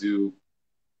you want to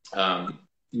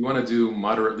do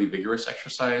moderately vigorous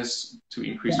exercise to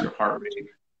increase your heart rate.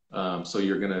 So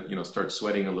you're gonna, you know, start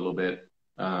sweating a little bit.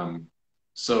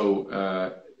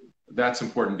 That's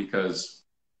important, because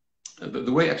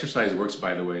the way exercise works,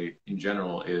 by the way, in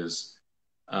general, is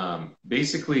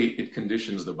basically it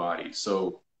conditions the body.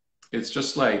 So it's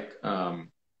just like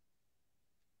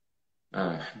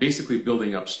basically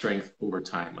building up strength over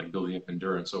time, like building up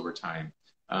endurance over time.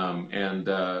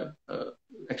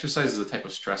 Exercise is a type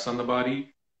of stress on the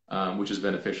body, which is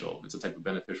beneficial. It's a type of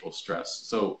beneficial stress.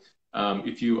 So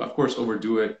if you, of course,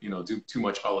 overdo it, you know, do too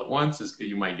much all at once,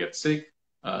 you might get sick.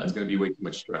 It's going to be way too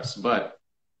much stress. But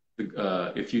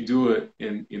if you do it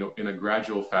in a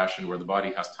gradual fashion, where the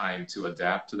body has time to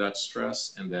adapt to that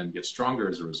stress and then get stronger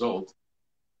as a result,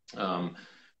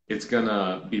 it's going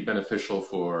to be beneficial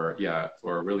for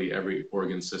really every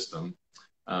organ system,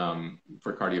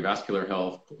 for cardiovascular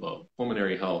health,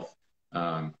 pulmonary health,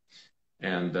 so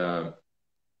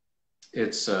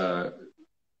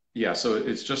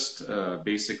it's just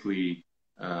basically,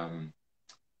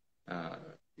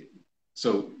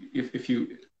 so if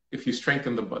you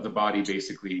strengthen the body,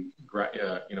 basically,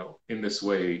 in this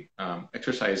way,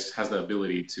 exercise has the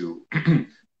ability to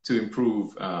to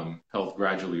improve health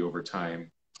gradually over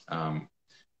time. The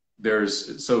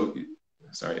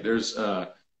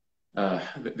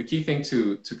key thing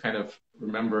to kind of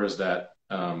remember is that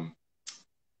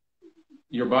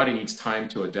your body needs time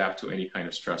to adapt to any kind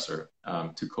of stressor,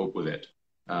 to cope with it.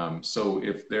 So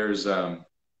if there's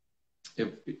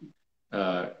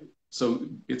so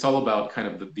it's all about kind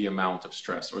of the amount of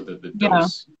stress, or the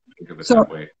dose. Think of it that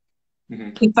way.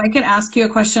 Mm-hmm. If I could ask you a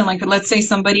question, like, let's say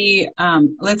somebody,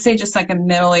 let's say just like a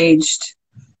middle-aged,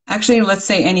 actually, let's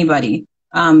say anybody,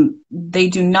 they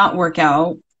do not work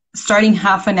out, starting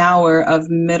half an hour of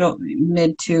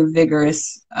mid to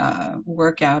vigorous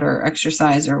workout or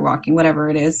exercise or walking, whatever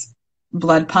it is,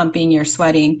 blood pumping, you're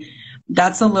sweating,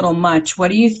 that's a little much.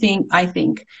 What do you think? I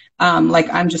think, like,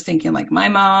 I'm just thinking like my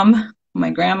mom, my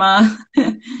grandma.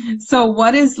 So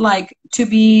what is like to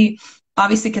be,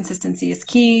 obviously consistency is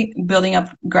key, building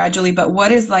up gradually, but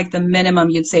what is like the minimum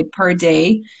you'd say per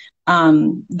day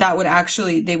that would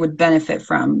actually, they would benefit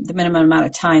from, the minimum amount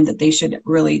of time that they should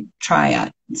really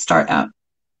start at?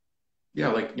 Yeah,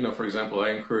 like, you know, for example,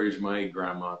 I encourage my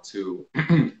grandma to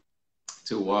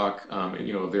to walk, and,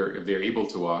 you know, if they're able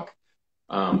to walk,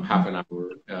 half an hour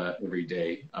every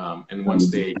day, and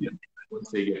once they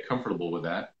get comfortable with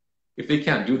that. If they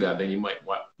can't do that, then you might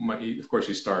of course,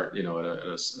 you start, you know, at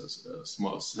a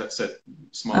small set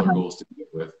smaller goals to begin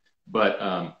with. But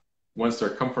once they're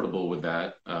comfortable with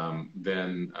that,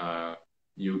 then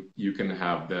you can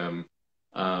have them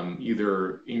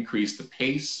either increase the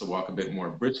pace, so walk a bit more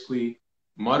briskly.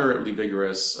 Moderately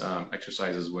vigorous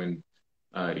exercises, when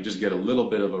you just get a little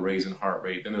bit of a raise in heart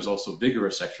rate. Then there's also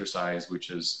vigorous exercise,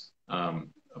 which is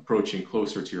approaching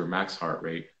closer to your max heart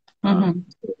rate.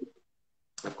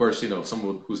 course,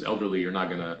 someone who's elderly, you're not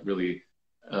going to really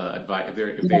advise Yeah.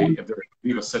 if they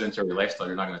leave a sedentary lifestyle,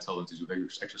 you're not going to tell them to do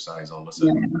exercise all of a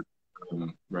Yeah.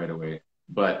 sudden right away.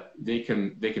 But they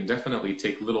can definitely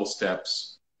take little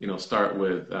steps. Start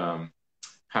with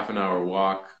half an hour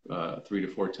walk 3 to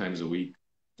 4 times a week.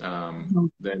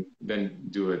 Then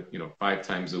do it 5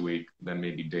 times a week. Then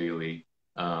maybe daily.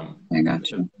 I got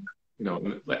you.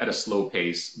 At a slow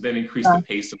pace. Then increase the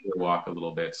pace of your walk a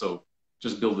little bit. So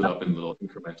just build it up in little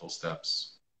incremental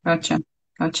steps. Gotcha.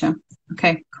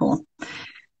 Okay, cool.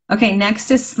 Okay, next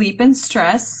is sleep and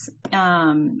stress.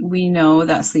 We know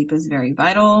that sleep is very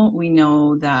vital. We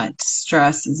know that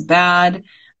stress is bad.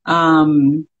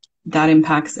 That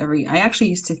impacts I actually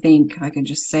used to think, I could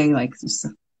just say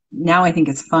now I think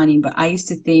it's funny, but I used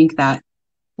to think that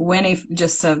when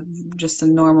just a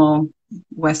normal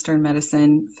Western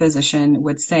medicine physician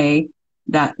would say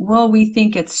that, well, we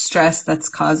think it's stress that's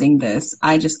causing this.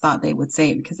 I just thought they would say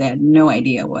it because they had no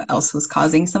idea what else was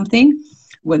causing something.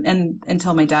 And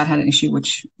until my dad had an issue,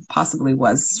 which possibly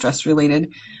was stress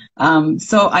related.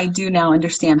 So I do now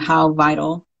understand how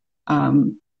vital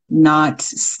not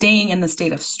staying in the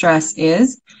state of stress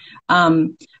is.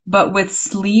 But with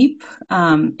sleep,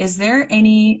 is there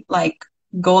any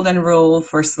golden rule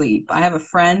for sleep? I have a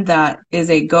friend that is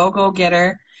a go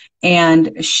getter,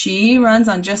 and she runs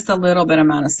on just a little bit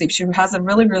amount of sleep. She has a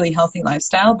really, really healthy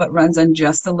lifestyle, but runs on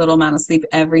just a little amount of sleep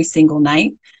every single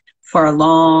night for a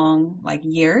long,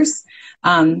 years.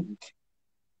 You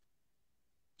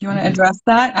want to address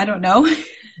that? I don't know.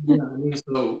 Yeah,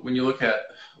 so when you look at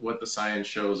what the science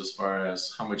shows as far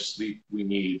as how much sleep we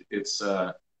need, it's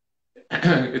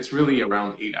it's really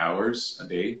around 8 hours a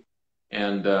day.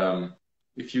 And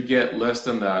if you get less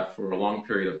than that for a long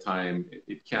period of time,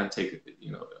 it can take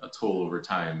a toll over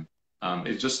time.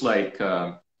 It's just like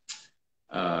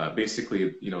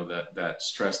basically that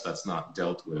stress that's not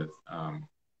dealt with.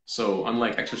 So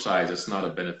unlike exercise, it's not a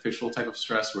beneficial type of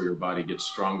stress where your body gets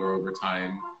stronger over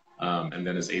time and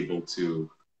then is able to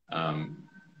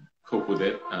cope with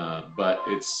it. But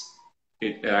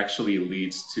it actually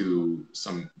leads to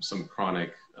some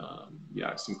chronic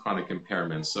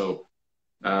impairments.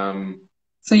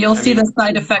 So you'll see the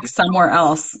side effects somewhere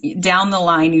else down the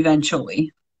line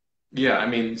eventually. Yeah, I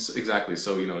mean, exactly.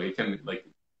 So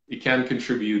it can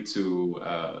contribute to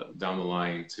down the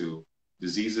line to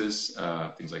diseases,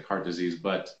 things like heart disease,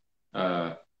 but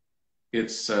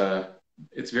it's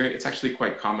actually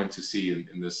quite common to see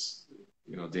in this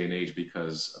day and age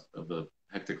because of the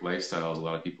hectic lifestyles a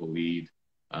lot of people lead,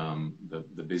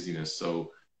 the busyness.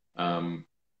 So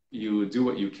you do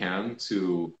what you can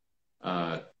to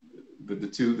the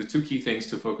two key things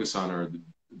to focus on are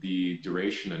the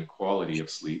duration and quality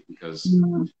of sleep, because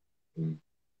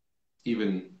even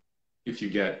if you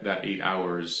get that 8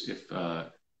 hours,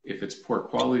 if it's poor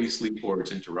quality sleep or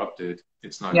it's interrupted,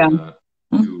 it's not gonna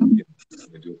do as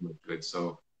much good.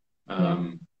 So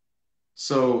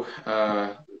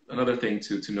another thing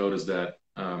to note is that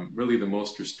really the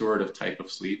most restorative type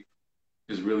of sleep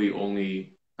is really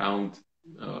only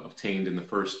obtained in the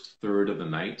first third of the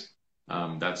night.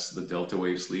 That's the delta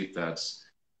wave sleep. That's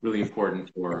really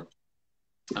important for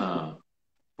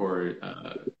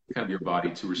kind of your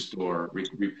body to restore,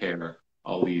 repair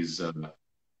all these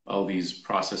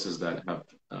processes that have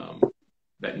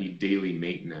that need daily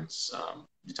maintenance,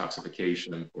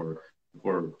 detoxification for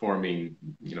forming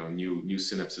new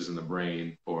synapses in the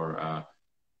brain, for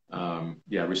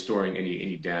restoring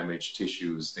any damaged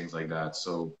tissues, things like that.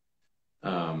 So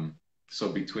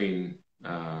between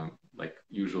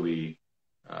usually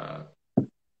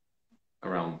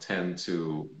around 10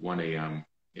 to 1 a.m.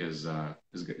 is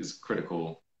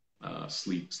critical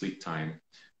sleep time.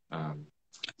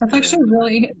 That's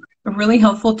actually really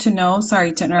helpful to know.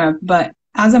 Sorry to interrupt, but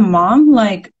as a mom,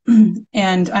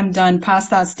 and I'm done past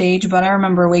that stage, but I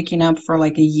remember waking up for a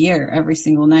year every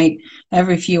single night,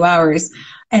 every few hours.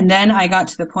 And then I got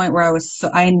to the point where I was,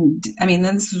 then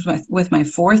this was with my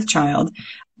fourth child,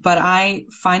 but I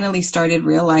finally started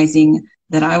realizing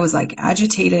that I was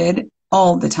agitated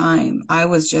all the time. I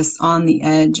was just on the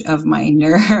edge of my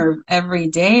nerve every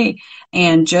day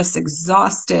and just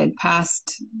exhausted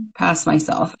past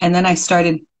myself. And then I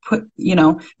started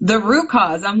the root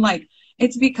cause. I'm like,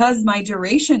 it's because my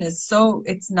duration is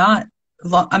it's not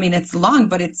long. I mean, it's long,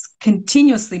 but it's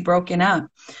continuously broken up.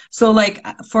 So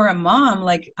for a mom,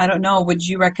 I don't know, would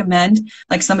you recommend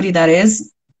somebody that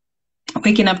is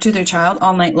waking up to their child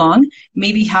all night long,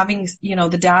 maybe having,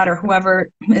 the dad or whoever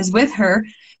is with her,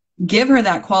 give her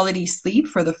that quality sleep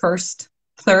for the first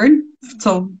third,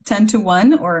 so 10 to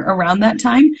 1 or around that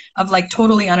time of like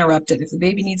totally uninterrupted. If the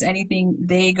baby needs anything,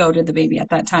 they go to the baby at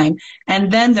that time.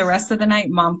 And then the rest of the night,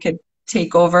 mom could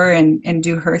take over and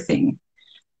do her thing.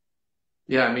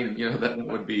 Yeah, I mean, that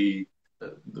would be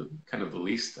the kind of the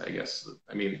least, I guess.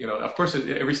 I mean, of course,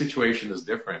 every situation is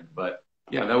different, but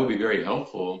yeah, that would be very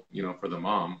helpful, for the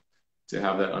mom to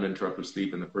have that uninterrupted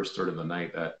sleep in the first third of the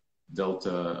night, that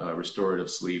delta restorative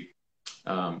sleep.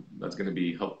 That's going to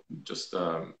be just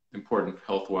important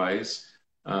health wise.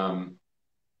 And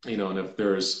if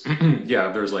there's, yeah,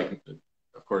 if there's like,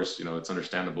 of course, it's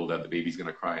understandable that the baby's going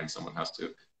to cry and someone has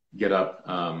to get up.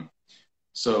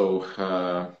 So,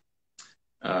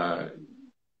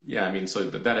 yeah, I mean, so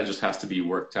that just has to be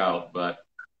worked out. But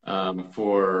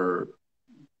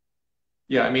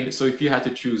yeah, I mean, so if you had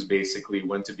to choose basically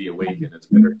when to be awakened, it's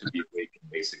better to be awakened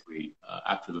basically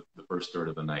after the first third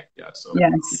of the night. Yeah. So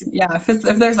Yes. Yeah.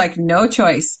 If there's like no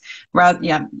choice,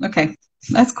 yeah. Okay.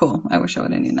 That's cool. I wish I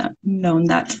would have known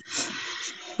that.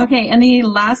 Okay. And the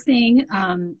last thing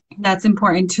that's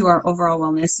important to our overall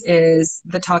wellness is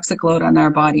the toxic load on our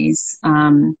bodies.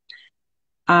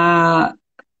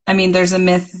 I mean, there's a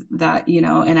myth that,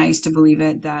 and I used to believe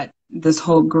it, that this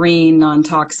whole green,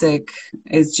 non-toxic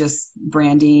is just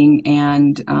branding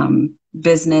and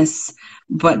business.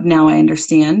 But now I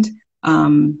understand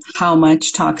how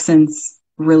much toxins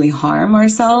really harm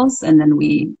ourselves. And then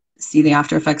we see the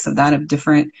after effects of that, of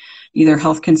different either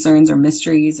health concerns or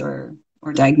mysteries or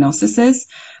diagnoses.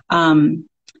 And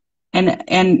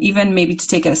even maybe to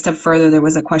take it a step further, there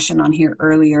was a question on here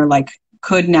earlier, like,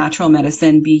 could natural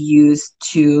medicine be used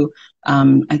to,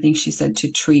 I think she said,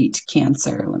 to treat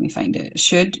cancer? Let me find it.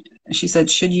 She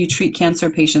said, should you treat cancer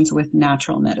patients with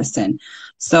natural medicine?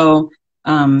 So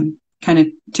kind of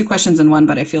two questions in one,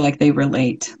 but I feel like they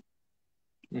relate.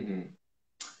 Mm-hmm.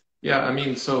 Yeah, I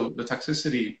mean, so the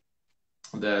toxicity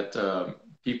that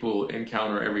people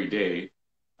encounter every day,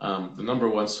 the number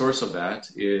one source of that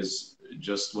is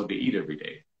just what they eat every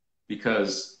day.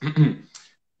 Because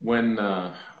when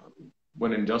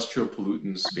industrial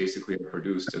pollutants basically are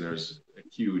produced, and there's a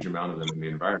huge amount of them in the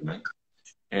environment,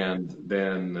 and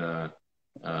then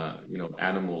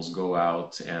animals go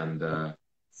out and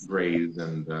graze,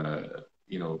 and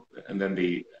and then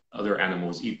the other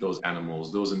animals eat those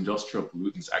animals. Those industrial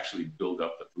pollutants actually build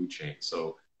up the food chain.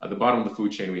 So at the bottom of the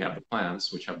food chain, we have the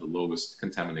plants, which have the lowest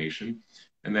contamination,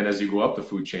 and then as you go up the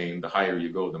food chain, the higher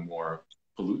you go, the more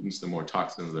pollutants, the more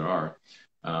toxins there are.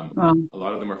 A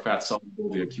lot of them are fat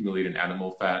soluble. They accumulate in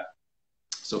animal fat.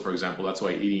 So, for example, that's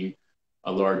why eating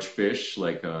a large fish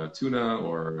like tuna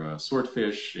or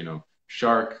swordfish,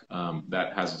 shark,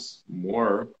 that has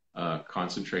more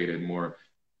concentrated,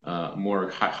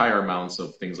 higher amounts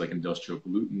of things like industrial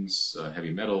pollutants,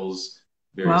 heavy metals,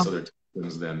 various other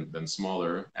toxins than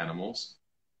smaller animals.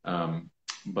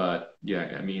 But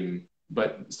yeah, I mean,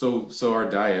 so our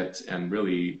diet and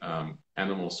really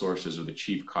animal sources are the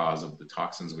chief cause of the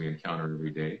toxins we encounter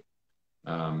every day.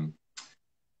 And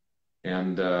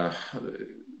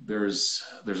there's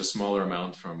a smaller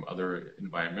amount from other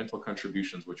environmental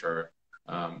contributions, which are,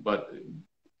 but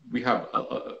we have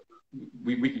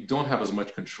we don't have as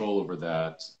much control over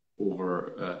that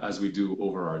as we do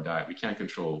over our diet. We can't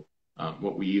control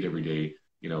what we eat every day,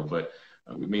 but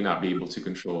we may not be able to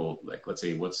control, like, let's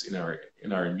say, what's in our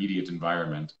immediate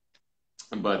environment.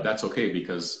 But that's okay,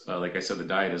 because like I said, the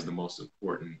diet is the most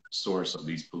important source of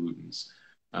these pollutants.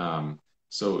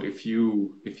 So if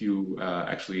you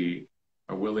actually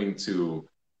are willing to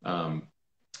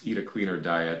eat a cleaner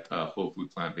diet, whole food,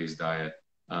 plant-based diet,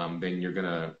 then you're going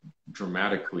to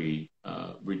dramatically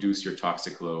reduce your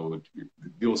toxic load.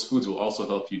 Those foods will also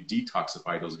help you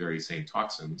detoxify those very same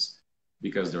toxins,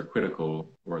 because they're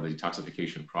critical for the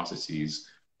detoxification processes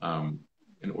and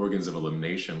organs of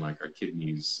elimination, like our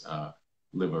kidneys,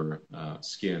 liver,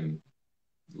 skin,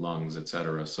 lungs,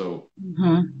 etc. So,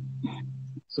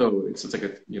 so it's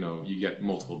like you get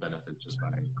multiple benefits just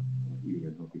by eating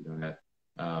a healthy diet.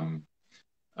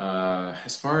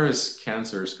 As far as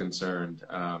cancer is concerned,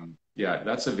 yeah,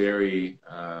 that's a very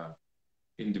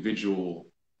individual.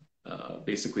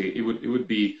 Basically, it would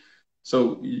be,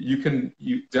 so you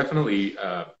definitely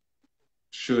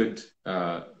should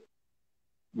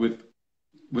with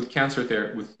cancer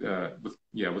there with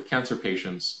cancer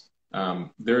patients,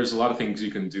 there's a lot of things you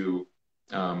can do,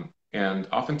 and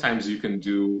oftentimes you can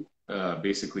do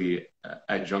basically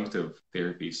adjunctive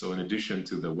therapy. So in addition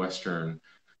to the Western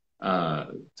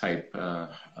type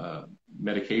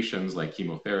medications like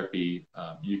chemotherapy,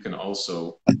 you can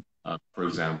also, for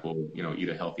example, eat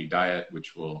a healthy diet,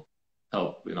 which will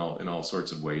help in all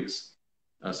sorts of ways.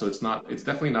 So it's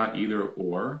definitely not either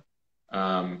or.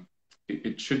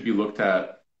 it should be looked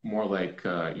at more like,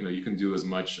 you can do as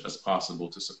much as possible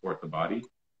to support the body.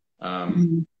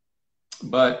 Mhm.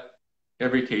 But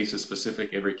every case is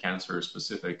specific, every cancer is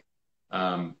specific.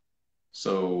 Um,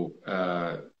 so,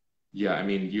 yeah, I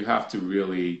mean, you have to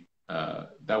really,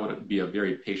 that would be a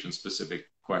very patient specific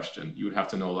question. You would have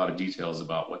to know a lot of details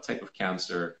about what type of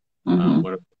cancer, Mhm.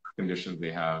 what are the conditions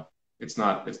they have. It's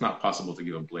not possible to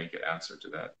give a blanket answer to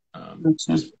that,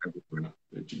 Gotcha. just for everyone,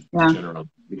 Yeah. general,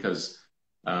 because,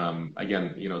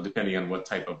 again, depending on what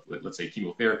type of, let's say,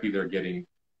 chemotherapy they're getting,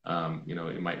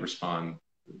 it might respond,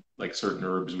 like certain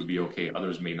herbs would be okay,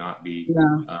 others may not be.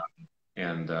 Yeah.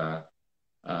 And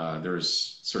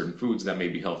there's certain foods that may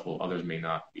be helpful, others may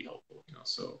not be helpful.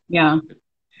 So Yeah.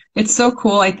 It's so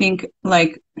cool. I think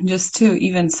like just to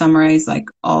even summarize like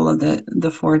all of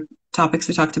the four topics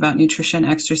we talked about, nutrition,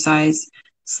 exercise,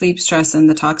 sleep, stress, and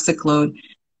the toxic load.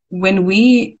 When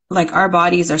we like our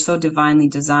bodies are so divinely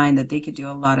designed that they could do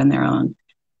a lot on their own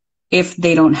if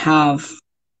they don't have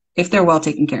if they're well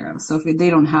taken care of. So if they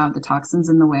don't have the toxins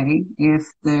in the way, if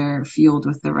they're fueled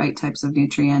with the right types of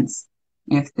nutrients,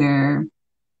 if they're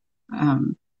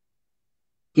um,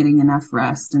 getting enough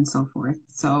rest and so forth.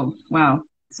 So wow,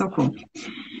 so cool.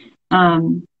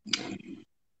 Um,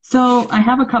 so I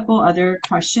have a couple other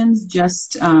questions,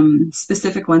 just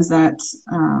specific ones that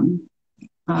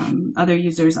other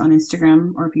users on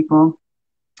Instagram or people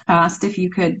asked if you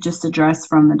could just address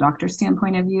from the doctor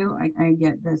standpoint of view. I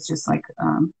get that's just like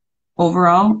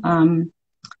overall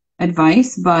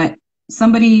advice, but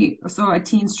so a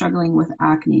teen struggling with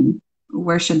acne,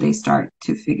 where should they start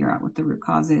to figure out what the root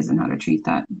cause is and how to treat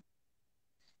that?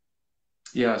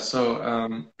 yeah,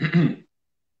 so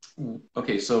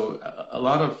okay, so a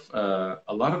lot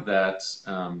of that,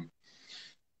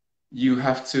 you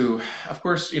have to, of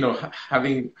course,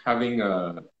 having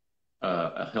a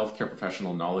healthcare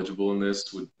professional knowledgeable in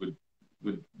this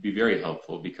would be very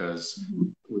helpful, because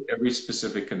Mhm. with every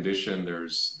specific condition,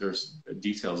 there's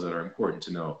details that are important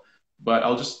to know. But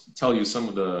I'll just tell you some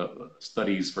of the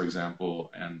studies, for example,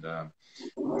 and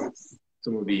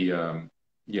some of the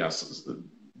yes,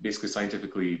 basically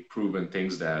scientifically proven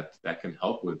things that can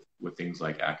help with things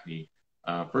like acne.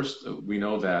 First, we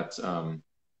know that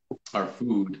our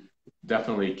food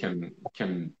definitely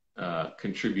can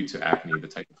contribute to acne, the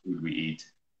type of food we eat.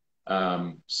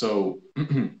 So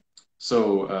so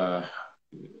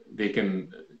they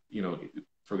can,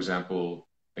 for example,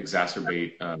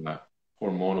 exacerbate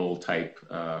hormonal type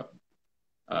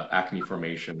acne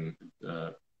formation,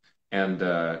 and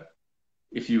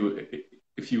if you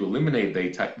if you eliminate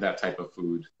that type of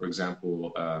food, for example,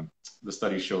 the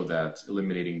study showed that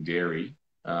eliminating dairy,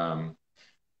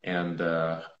 and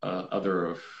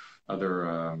other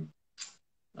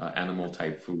animal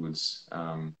type foods,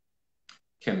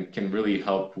 can really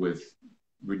help with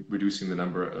reducing the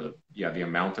number of, the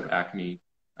amount of acne.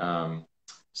 Um,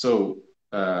 so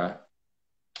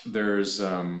there's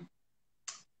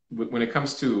when it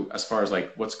comes to, as far as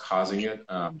like what's causing it,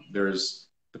 there's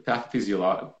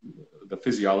the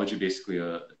physiology basically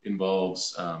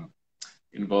involves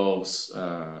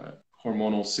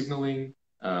hormonal signaling,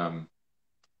 um,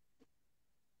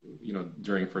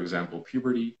 during, for example,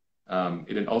 puberty.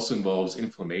 It also involves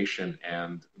inflammation,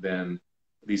 and then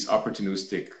these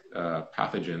opportunistic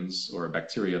pathogens or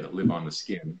bacteria that live on the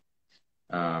skin.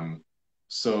 Um,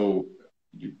 so,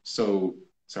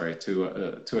 sorry,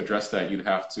 to address that, you'd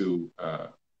have to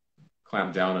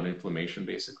clamp down on inflammation.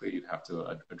 Basically, you'd have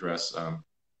to address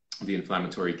the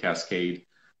inflammatory cascade,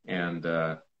 and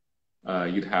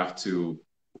you'd have to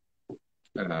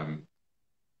um,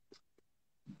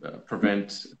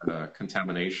 prevent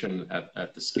contamination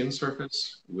at the skin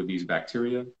surface with these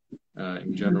bacteria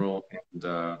in Mhm. general,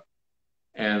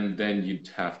 and then you'd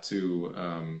have to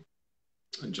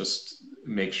just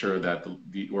make sure that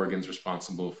the organs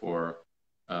responsible for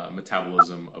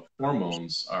metabolism of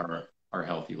hormones are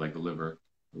healthy, like the liver,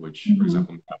 which, for Mhm.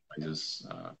 example, metabolizes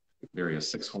various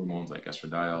sex hormones like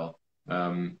estradiol.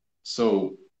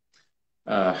 So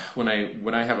when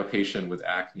I have a patient with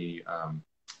acne,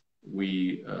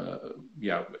 we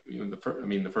yeah,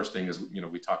 the first thing is,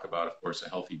 we talk about, of course, a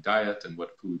healthy diet and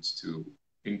what foods to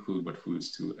include, what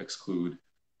foods to exclude.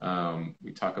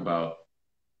 We talk about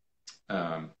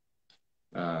um,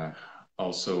 uh,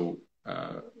 also,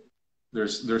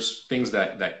 there's things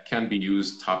that can be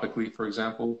used topically, for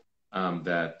example,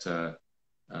 that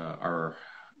are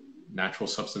natural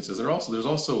substances. There's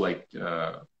also like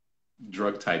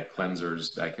drug type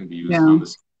cleansers that can be used Yeah. on the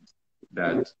skin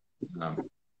that um,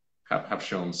 have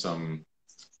shown some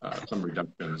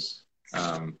reductions.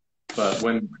 But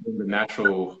when the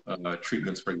natural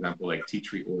treatments, for example, like tea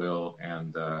tree oil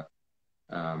and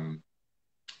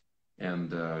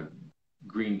and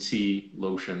green tea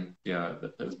lotion, yeah,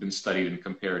 that has been studied and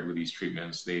compared with these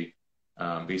treatments. They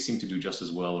seem to do just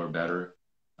as well or better.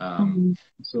 Um, Mhm.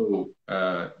 so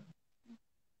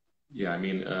yeah, I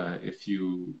mean, if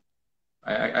you,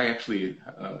 I actually,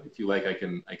 if you like, I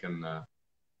can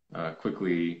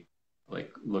quickly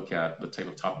like look at the type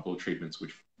of topical treatments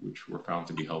which were found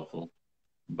to be helpful.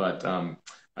 But I'm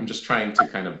just trying to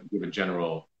kind of give a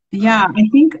general. Yeah, I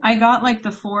think I got like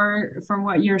the four from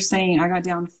what you're saying. I got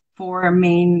down four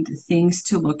main things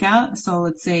to look at. So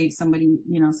let's say somebody,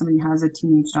 somebody has a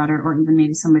teenage daughter, or even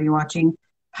maybe somebody watching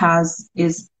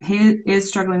is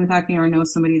struggling with acne or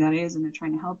knows somebody that is, and they're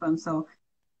trying to help them. So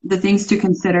the things to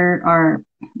consider are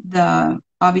the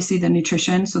obviously the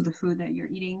nutrition, so the food that you're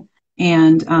eating,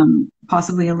 and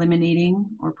possibly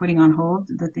eliminating or putting on hold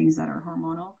the things that are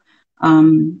hormonal,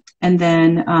 and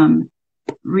then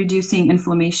reducing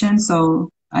inflammation. So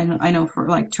I know for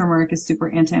like turmeric is super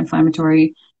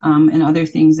anti-inflammatory, and other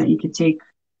things that you could take,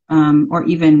 or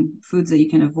even foods that you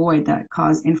can avoid that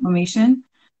cause inflammation.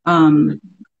 Mhm. Um,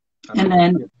 and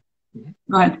then Yeah. Mhm.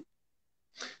 go ahead.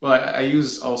 Well, I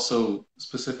use also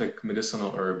specific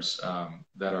medicinal herbs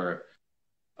that are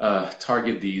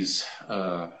target these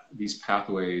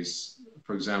pathways.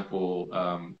 For example,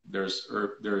 there's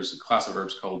a class of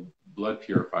herbs called blood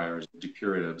purifiers,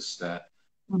 depuratives, that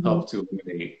Mhm. help to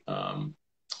eliminate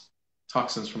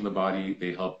toxins from the body.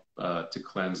 They help to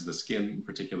cleanse the skin in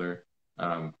particular,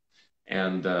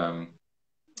 and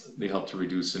they help to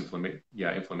reduce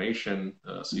inflammation.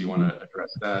 So you want Mhm. to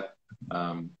address that,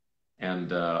 um,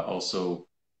 and also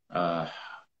uh,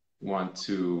 want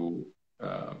to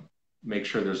uh, make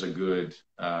sure there's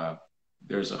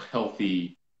a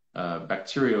healthy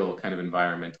bacterial kind of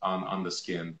environment on the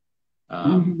skin.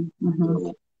 Um, Mhm.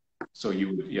 Mhm. so you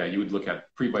would look at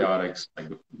prebiotics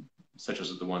such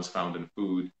as the ones found in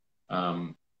food,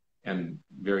 um, and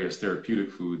various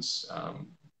therapeutic foods,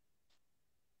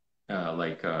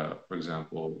 for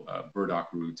example, burdock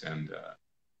root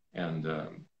and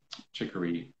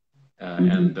chicory,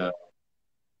 Mhm. and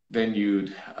then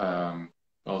you'd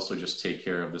also just take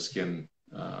care of the skin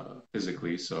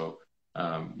physically. So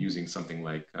using something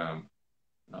like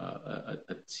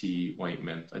a tea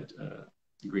ointment, a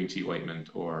green tea ointment,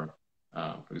 or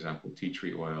for example, tea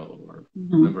tree oil, or a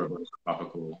Mhm. number of other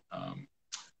topical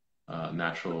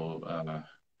natural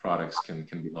products can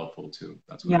be helpful too.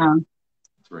 That's what I Yeah.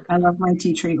 I recommend. love my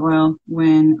tea tree oil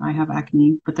when I have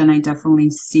acne, but then I definitely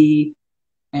see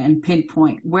and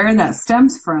pinpoint where that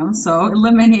stems from. So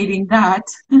eliminating that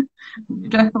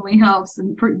definitely helps,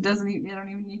 and doesn't even, I don't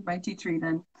even need my tea tree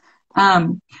then.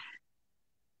 Um,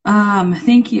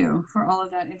 thank you for all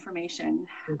of that information.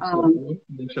 So I Um, want to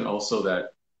mention also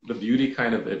that the beauty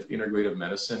kind of integrative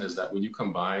medicine is that when you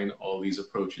combine all these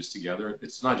approaches together,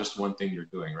 it's not just one thing you're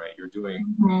doing, right?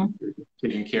 mhm. You're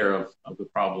taking care of the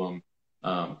problem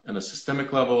on a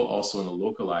systemic level, also on a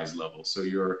localized level. So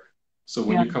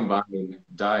when Yeah. you combine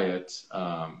diet,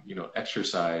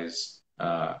 exercise,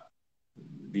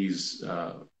 these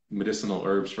medicinal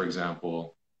herbs, for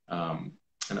example,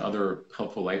 and other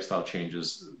helpful lifestyle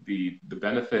changes, the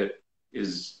benefit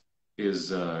is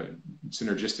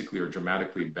synergistically or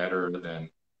dramatically better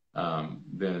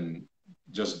than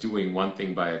just doing one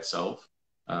thing by itself.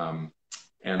 Um,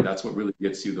 and that's what really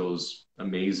gets you those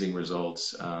amazing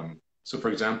results. So, for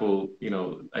example,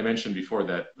 I mentioned before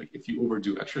that like if you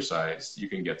overdo exercise, you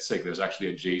can get sick. There's actually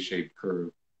a J-shaped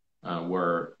curve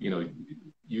where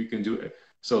you can do it.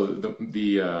 So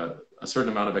a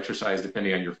certain amount of exercise,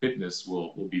 depending on your fitness,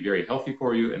 will be very healthy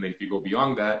for you. And then if you go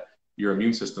beyond that, your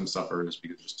immune system suffers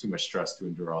because there's too much stress to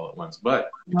endure all at once. But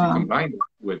if you Wow. combine it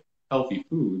with healthy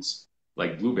foods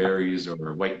like blueberries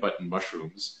or white button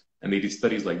mushrooms, and they did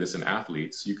studies like this in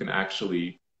athletes, you can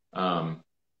actually um,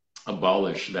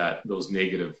 abolish those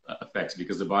negative effects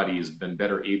because the body has been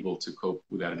better able to cope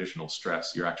with that additional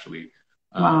stress. You're actually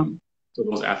Wow. so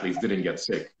those athletes didn't get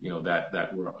sick, that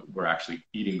were actually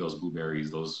eating those blueberries,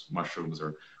 those mushrooms,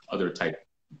 or other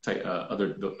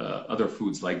other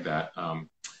foods like that.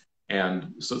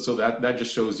 And so that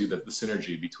just shows you that the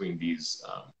synergy between these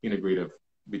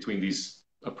between these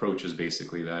approaches,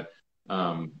 basically, that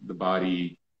the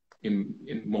body in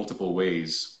multiple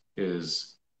ways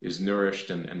is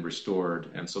nourished and restored,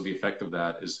 and so the effect of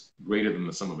that is greater than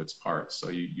the sum of its parts. So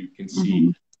you can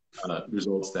see Mhm.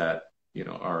 results that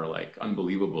are like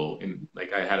unbelievable. In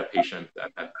like I had a patient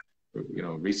that had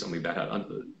recently that had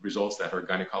results that her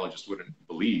gynecologist wouldn't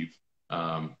believe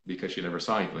because she never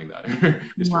saw anything like that.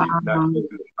 Just really that Wow. shows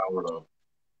you the power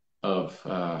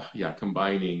of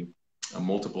combining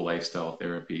multiple lifestyle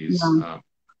therapies Yeah.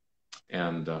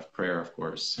 and prayer, of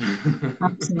course.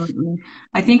 Absolutely.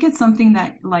 I think it's something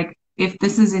that, like, if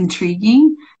this is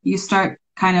intriguing, you start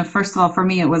kind of, first of all, for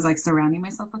me, it was like surrounding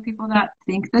myself with people that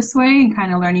think this way and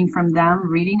kind of learning from them,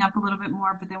 reading up a little bit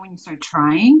more. But then when you start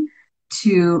trying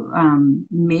to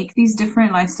make these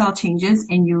different lifestyle changes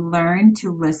and you learn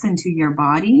to listen to your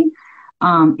body,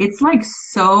 it's like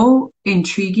so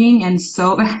intriguing and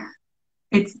so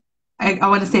it's I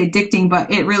want to say addicting,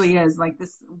 but it really is. Like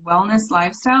this wellness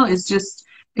lifestyle is just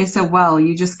it's a well.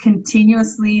 You just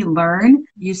continuously learn.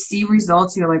 You see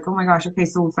results. You're like, oh my gosh, okay,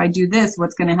 so if I do this,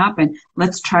 what's going to happen?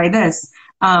 Let's try this.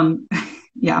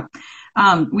 Yeah.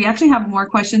 We actually have more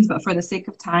questions, but for the sake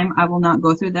of time, I will not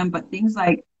go through them. But things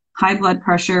like high blood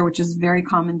pressure, which is a very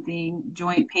common thing,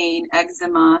 joint pain,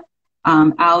 eczema,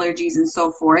 allergies, and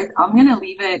so forth. I'm going to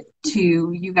leave it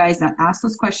to you guys that ask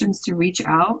those questions to reach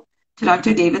out to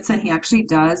Dr. Davidson. He actually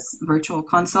does virtual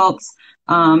consults,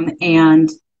 and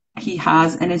he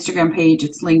has an Instagram page.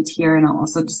 It's linked here, and I'll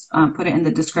also just put it in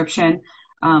the description.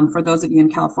 For those of you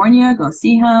in California, go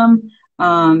see him.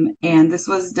 And this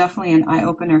was definitely an eye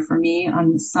opener for me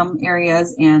on some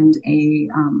areas, and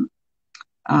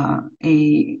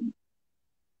a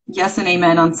yes and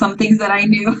amen on some things that I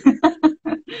knew.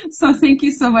 So thank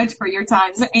you so much for your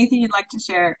time. Is there anything you'd like to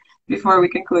share before we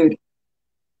conclude?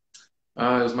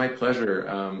 It was my pleasure.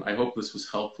 I hope this was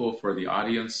helpful for the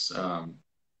audience.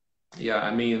 Yeah,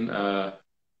 I mean, I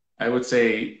would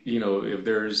say, you know, if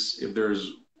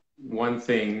there's one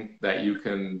thing that you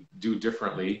can do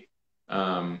differently,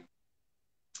 like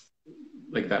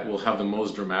that will have the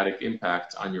most dramatic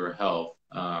impact on your health,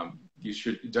 you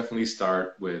should definitely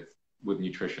start with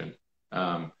nutrition,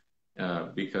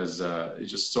 because it's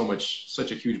just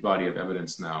such a huge body of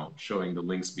evidence now showing the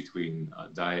links between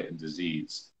diet and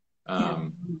disease. Yeah.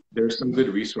 There's some good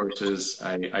resources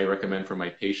I recommend for my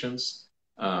patients.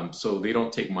 So they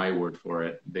don't take my word for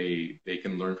it. They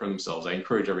can learn for themselves. I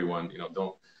encourage everyone, you know,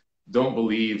 don't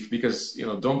believe, because, you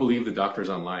know, don't believe the doctors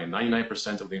online.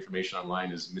 99% of the information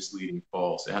online is misleading,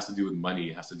 false. It has to do with money.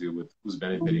 It has to do with who's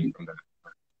benefiting from that.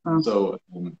 So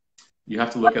you have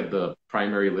to look at the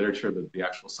primary literature, the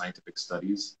actual scientific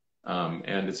studies.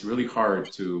 And it's really hard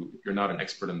if you're not an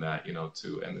expert in that, you know,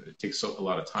 and it takes a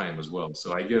lot of time as well.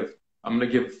 So I'm going to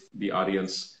give the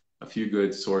audience a few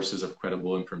good sources of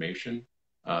credible information,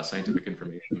 scientific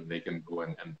information. They can go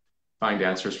and find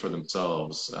answers for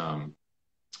themselves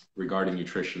regarding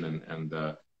nutrition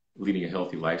and leading a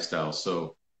healthy lifestyle.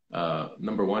 So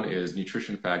number one is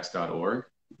nutritionfacts.org.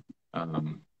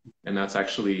 And that's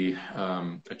actually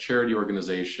a charity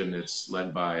organization. It's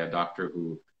led by a doctor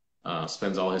who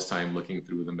spends all his time looking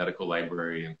through the medical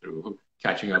library and through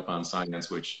catching up on science,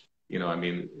 which, you know, I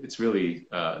mean, it's really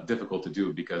difficult to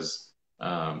do because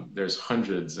there's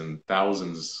hundreds of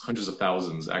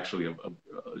thousands actually of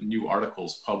new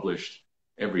articles published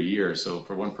every year. So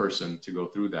for one person to go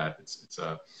through that, it's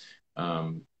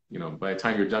you know, by the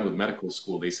time you're done with medical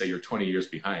school, they say you're 20 years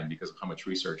behind because of how much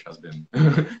research has been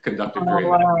conducted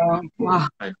during that. Wow.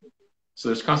 So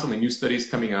there's constantly new studies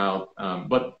coming out.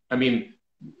 But I mean,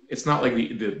 it's not like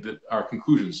our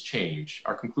conclusions change.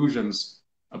 Our conclusions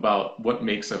about what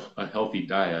makes a healthy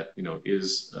diet, you know,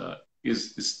 is the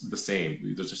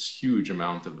same. There's this huge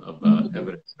amount of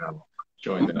evidence now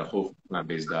showing that a whole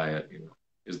plant-based diet, you know,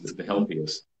 is the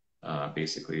healthiest,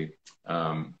 basically.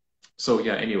 So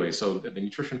yeah, anyway, so the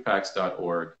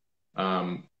nutritionfacts.org,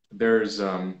 there's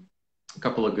a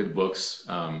couple of good books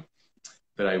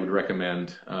that I would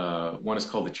recommend. One is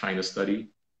called The China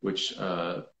Study, which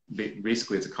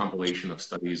basically it's a compilation of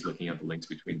studies looking at the links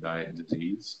between diet and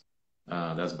disease.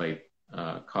 That's by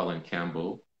Colin,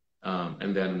 Campbell.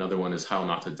 And then another one is How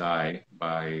Not to Die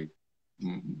by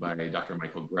Dr.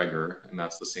 Michael Greger, and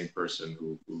that's the same person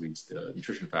who leads the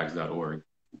nutritionfacts.org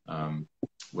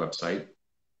website.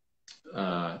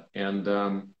 And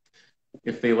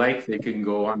if they like, they can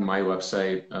go on my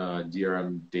website,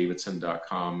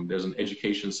 drmdavidson.com. There's an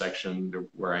education section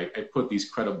where I put these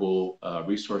credible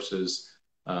resources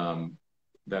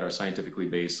that are scientifically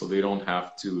based, so they don't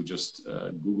have to just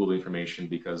Google information,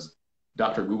 because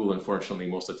Dr. Google, unfortunately,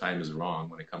 most of the time is wrong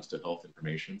when it comes to health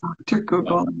information. Dr.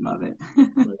 Google, I love it.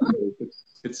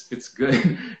 It's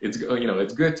good. It's, you know,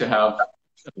 it's good to have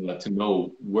to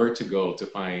know where to go to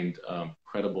find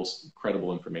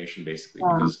credible information, basically,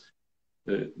 because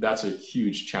that's a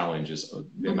huge challenge, is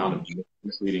the amount of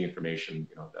misleading information,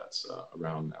 you know, that's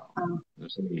around now.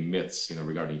 There's so many myths, you know,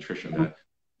 regarding nutrition that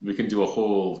we can do a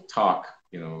whole talk,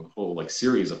 you know, a whole like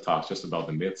series of talks just about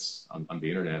the myths on the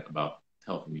internet about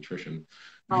health and nutrition.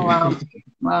 Oh, wow.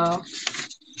 Wow.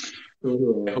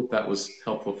 So I hope that was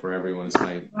helpful for everyone. It's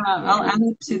I'll add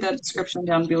it to the description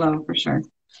down below for sure.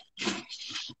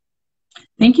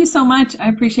 Thank you so much. I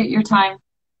appreciate your time.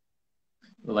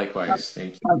 Likewise.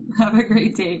 Thank you. Have a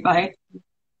great day. Bye.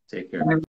 Take care.